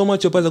sneak out so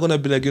much, your parents are gonna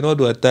be like, you know what,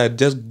 we're tired.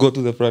 Just go to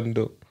the front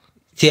door.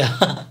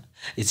 Yeah,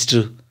 it's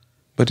true.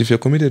 But if you're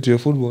committed to your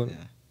football, yeah.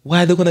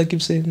 Why are they gonna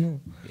keep saying no?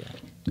 Yeah.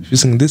 If you're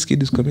saying this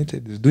kid is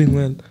committed, he's doing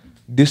well,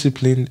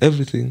 disciplined,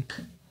 everything.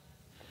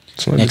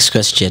 Next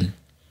question.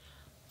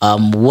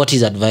 What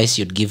is advice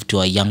you'd give to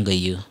a younger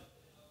you?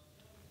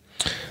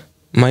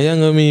 My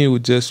younger me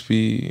would just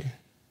be,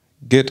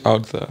 get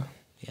out there.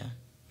 Yeah.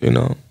 You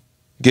know,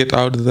 get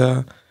out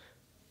there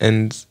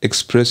and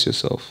express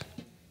yourself.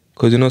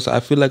 Because, you know, so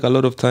I feel like a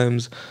lot of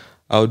times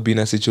I would be in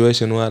a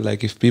situation where,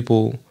 like, if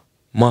people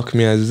mark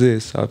me as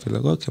this, I'll be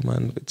like, okay,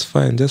 man, it's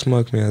fine. Just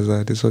mark me as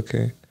that. It's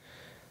okay.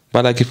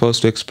 But, like, if I was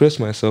to express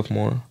myself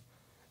more,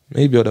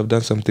 maybe I would have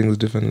done some things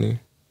differently.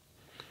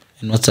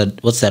 And what's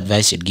the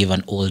advice you'd give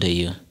an older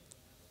you?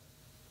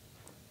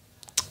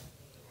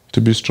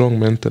 To be strong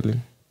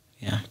mentally.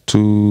 Yeah.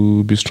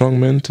 To be strong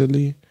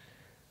mentally.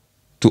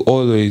 To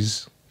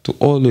always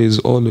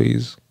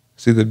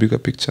see the bigger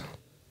picture.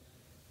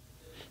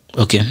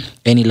 Okay.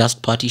 Any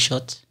last party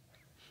shots?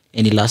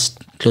 Any last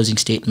closing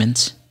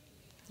statements?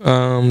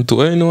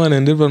 To anyone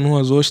and everyone who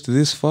has watched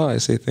this far, I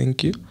say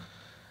thank you.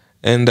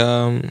 And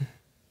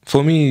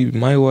for me,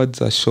 my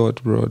words are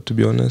short, bro, to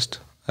be honest.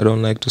 I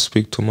don't like to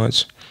speak too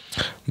much.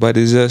 But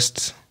it's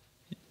just,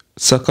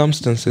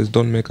 circumstances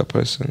don't make a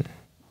person.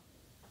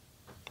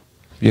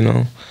 You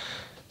know?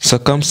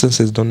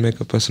 Circumstances don't make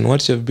a person.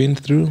 What you've been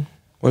through,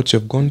 what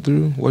you've gone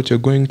through, what you're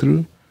going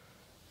through,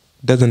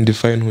 doesn't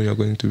define who you're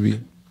going to be.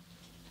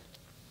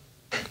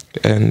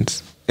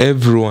 And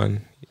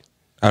everyone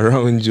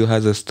around you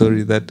has a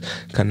story that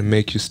can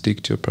make you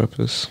stick to your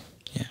purpose.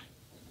 Yeah.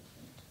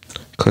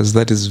 Because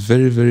that is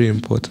very, very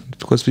important.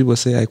 Because people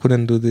say, I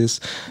couldn't do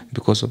this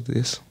because of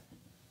this.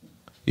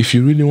 If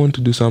you really want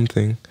to do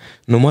something,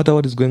 no matter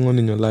what is going on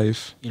in your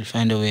life, you'll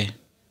find a way.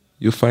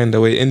 You find a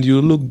way. And you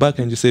look back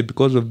and you say,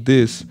 because of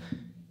this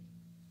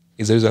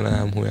is the reason I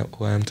am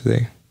who I am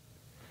today.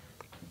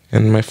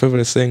 And my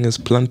favorite saying is,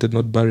 planted,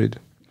 not buried.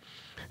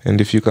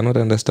 And if you cannot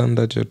understand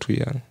that, you're too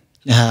young.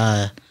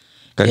 Yeah,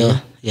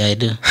 I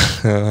do.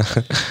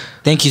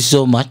 Thank you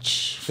so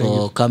much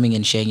for coming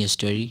and sharing your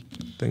story.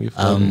 Thank you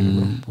for having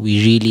me, bro.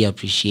 We really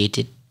appreciate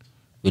it.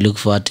 We look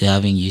forward to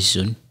having you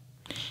soon.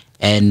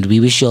 And we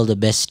wish you all the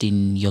best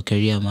in your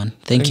career, man.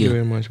 Thank you. Thank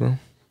you very much, bro.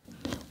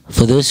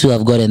 For those who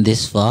have gotten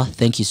this far,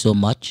 thank you so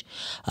much.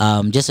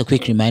 Just a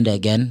quick reminder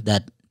again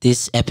that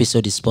this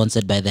episode is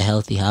sponsored by the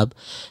Healthy Hub.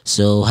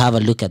 So have a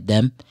look at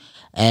them.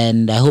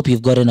 And I hope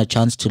you've gotten a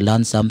chance to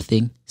learn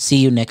something. See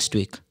you next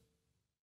week.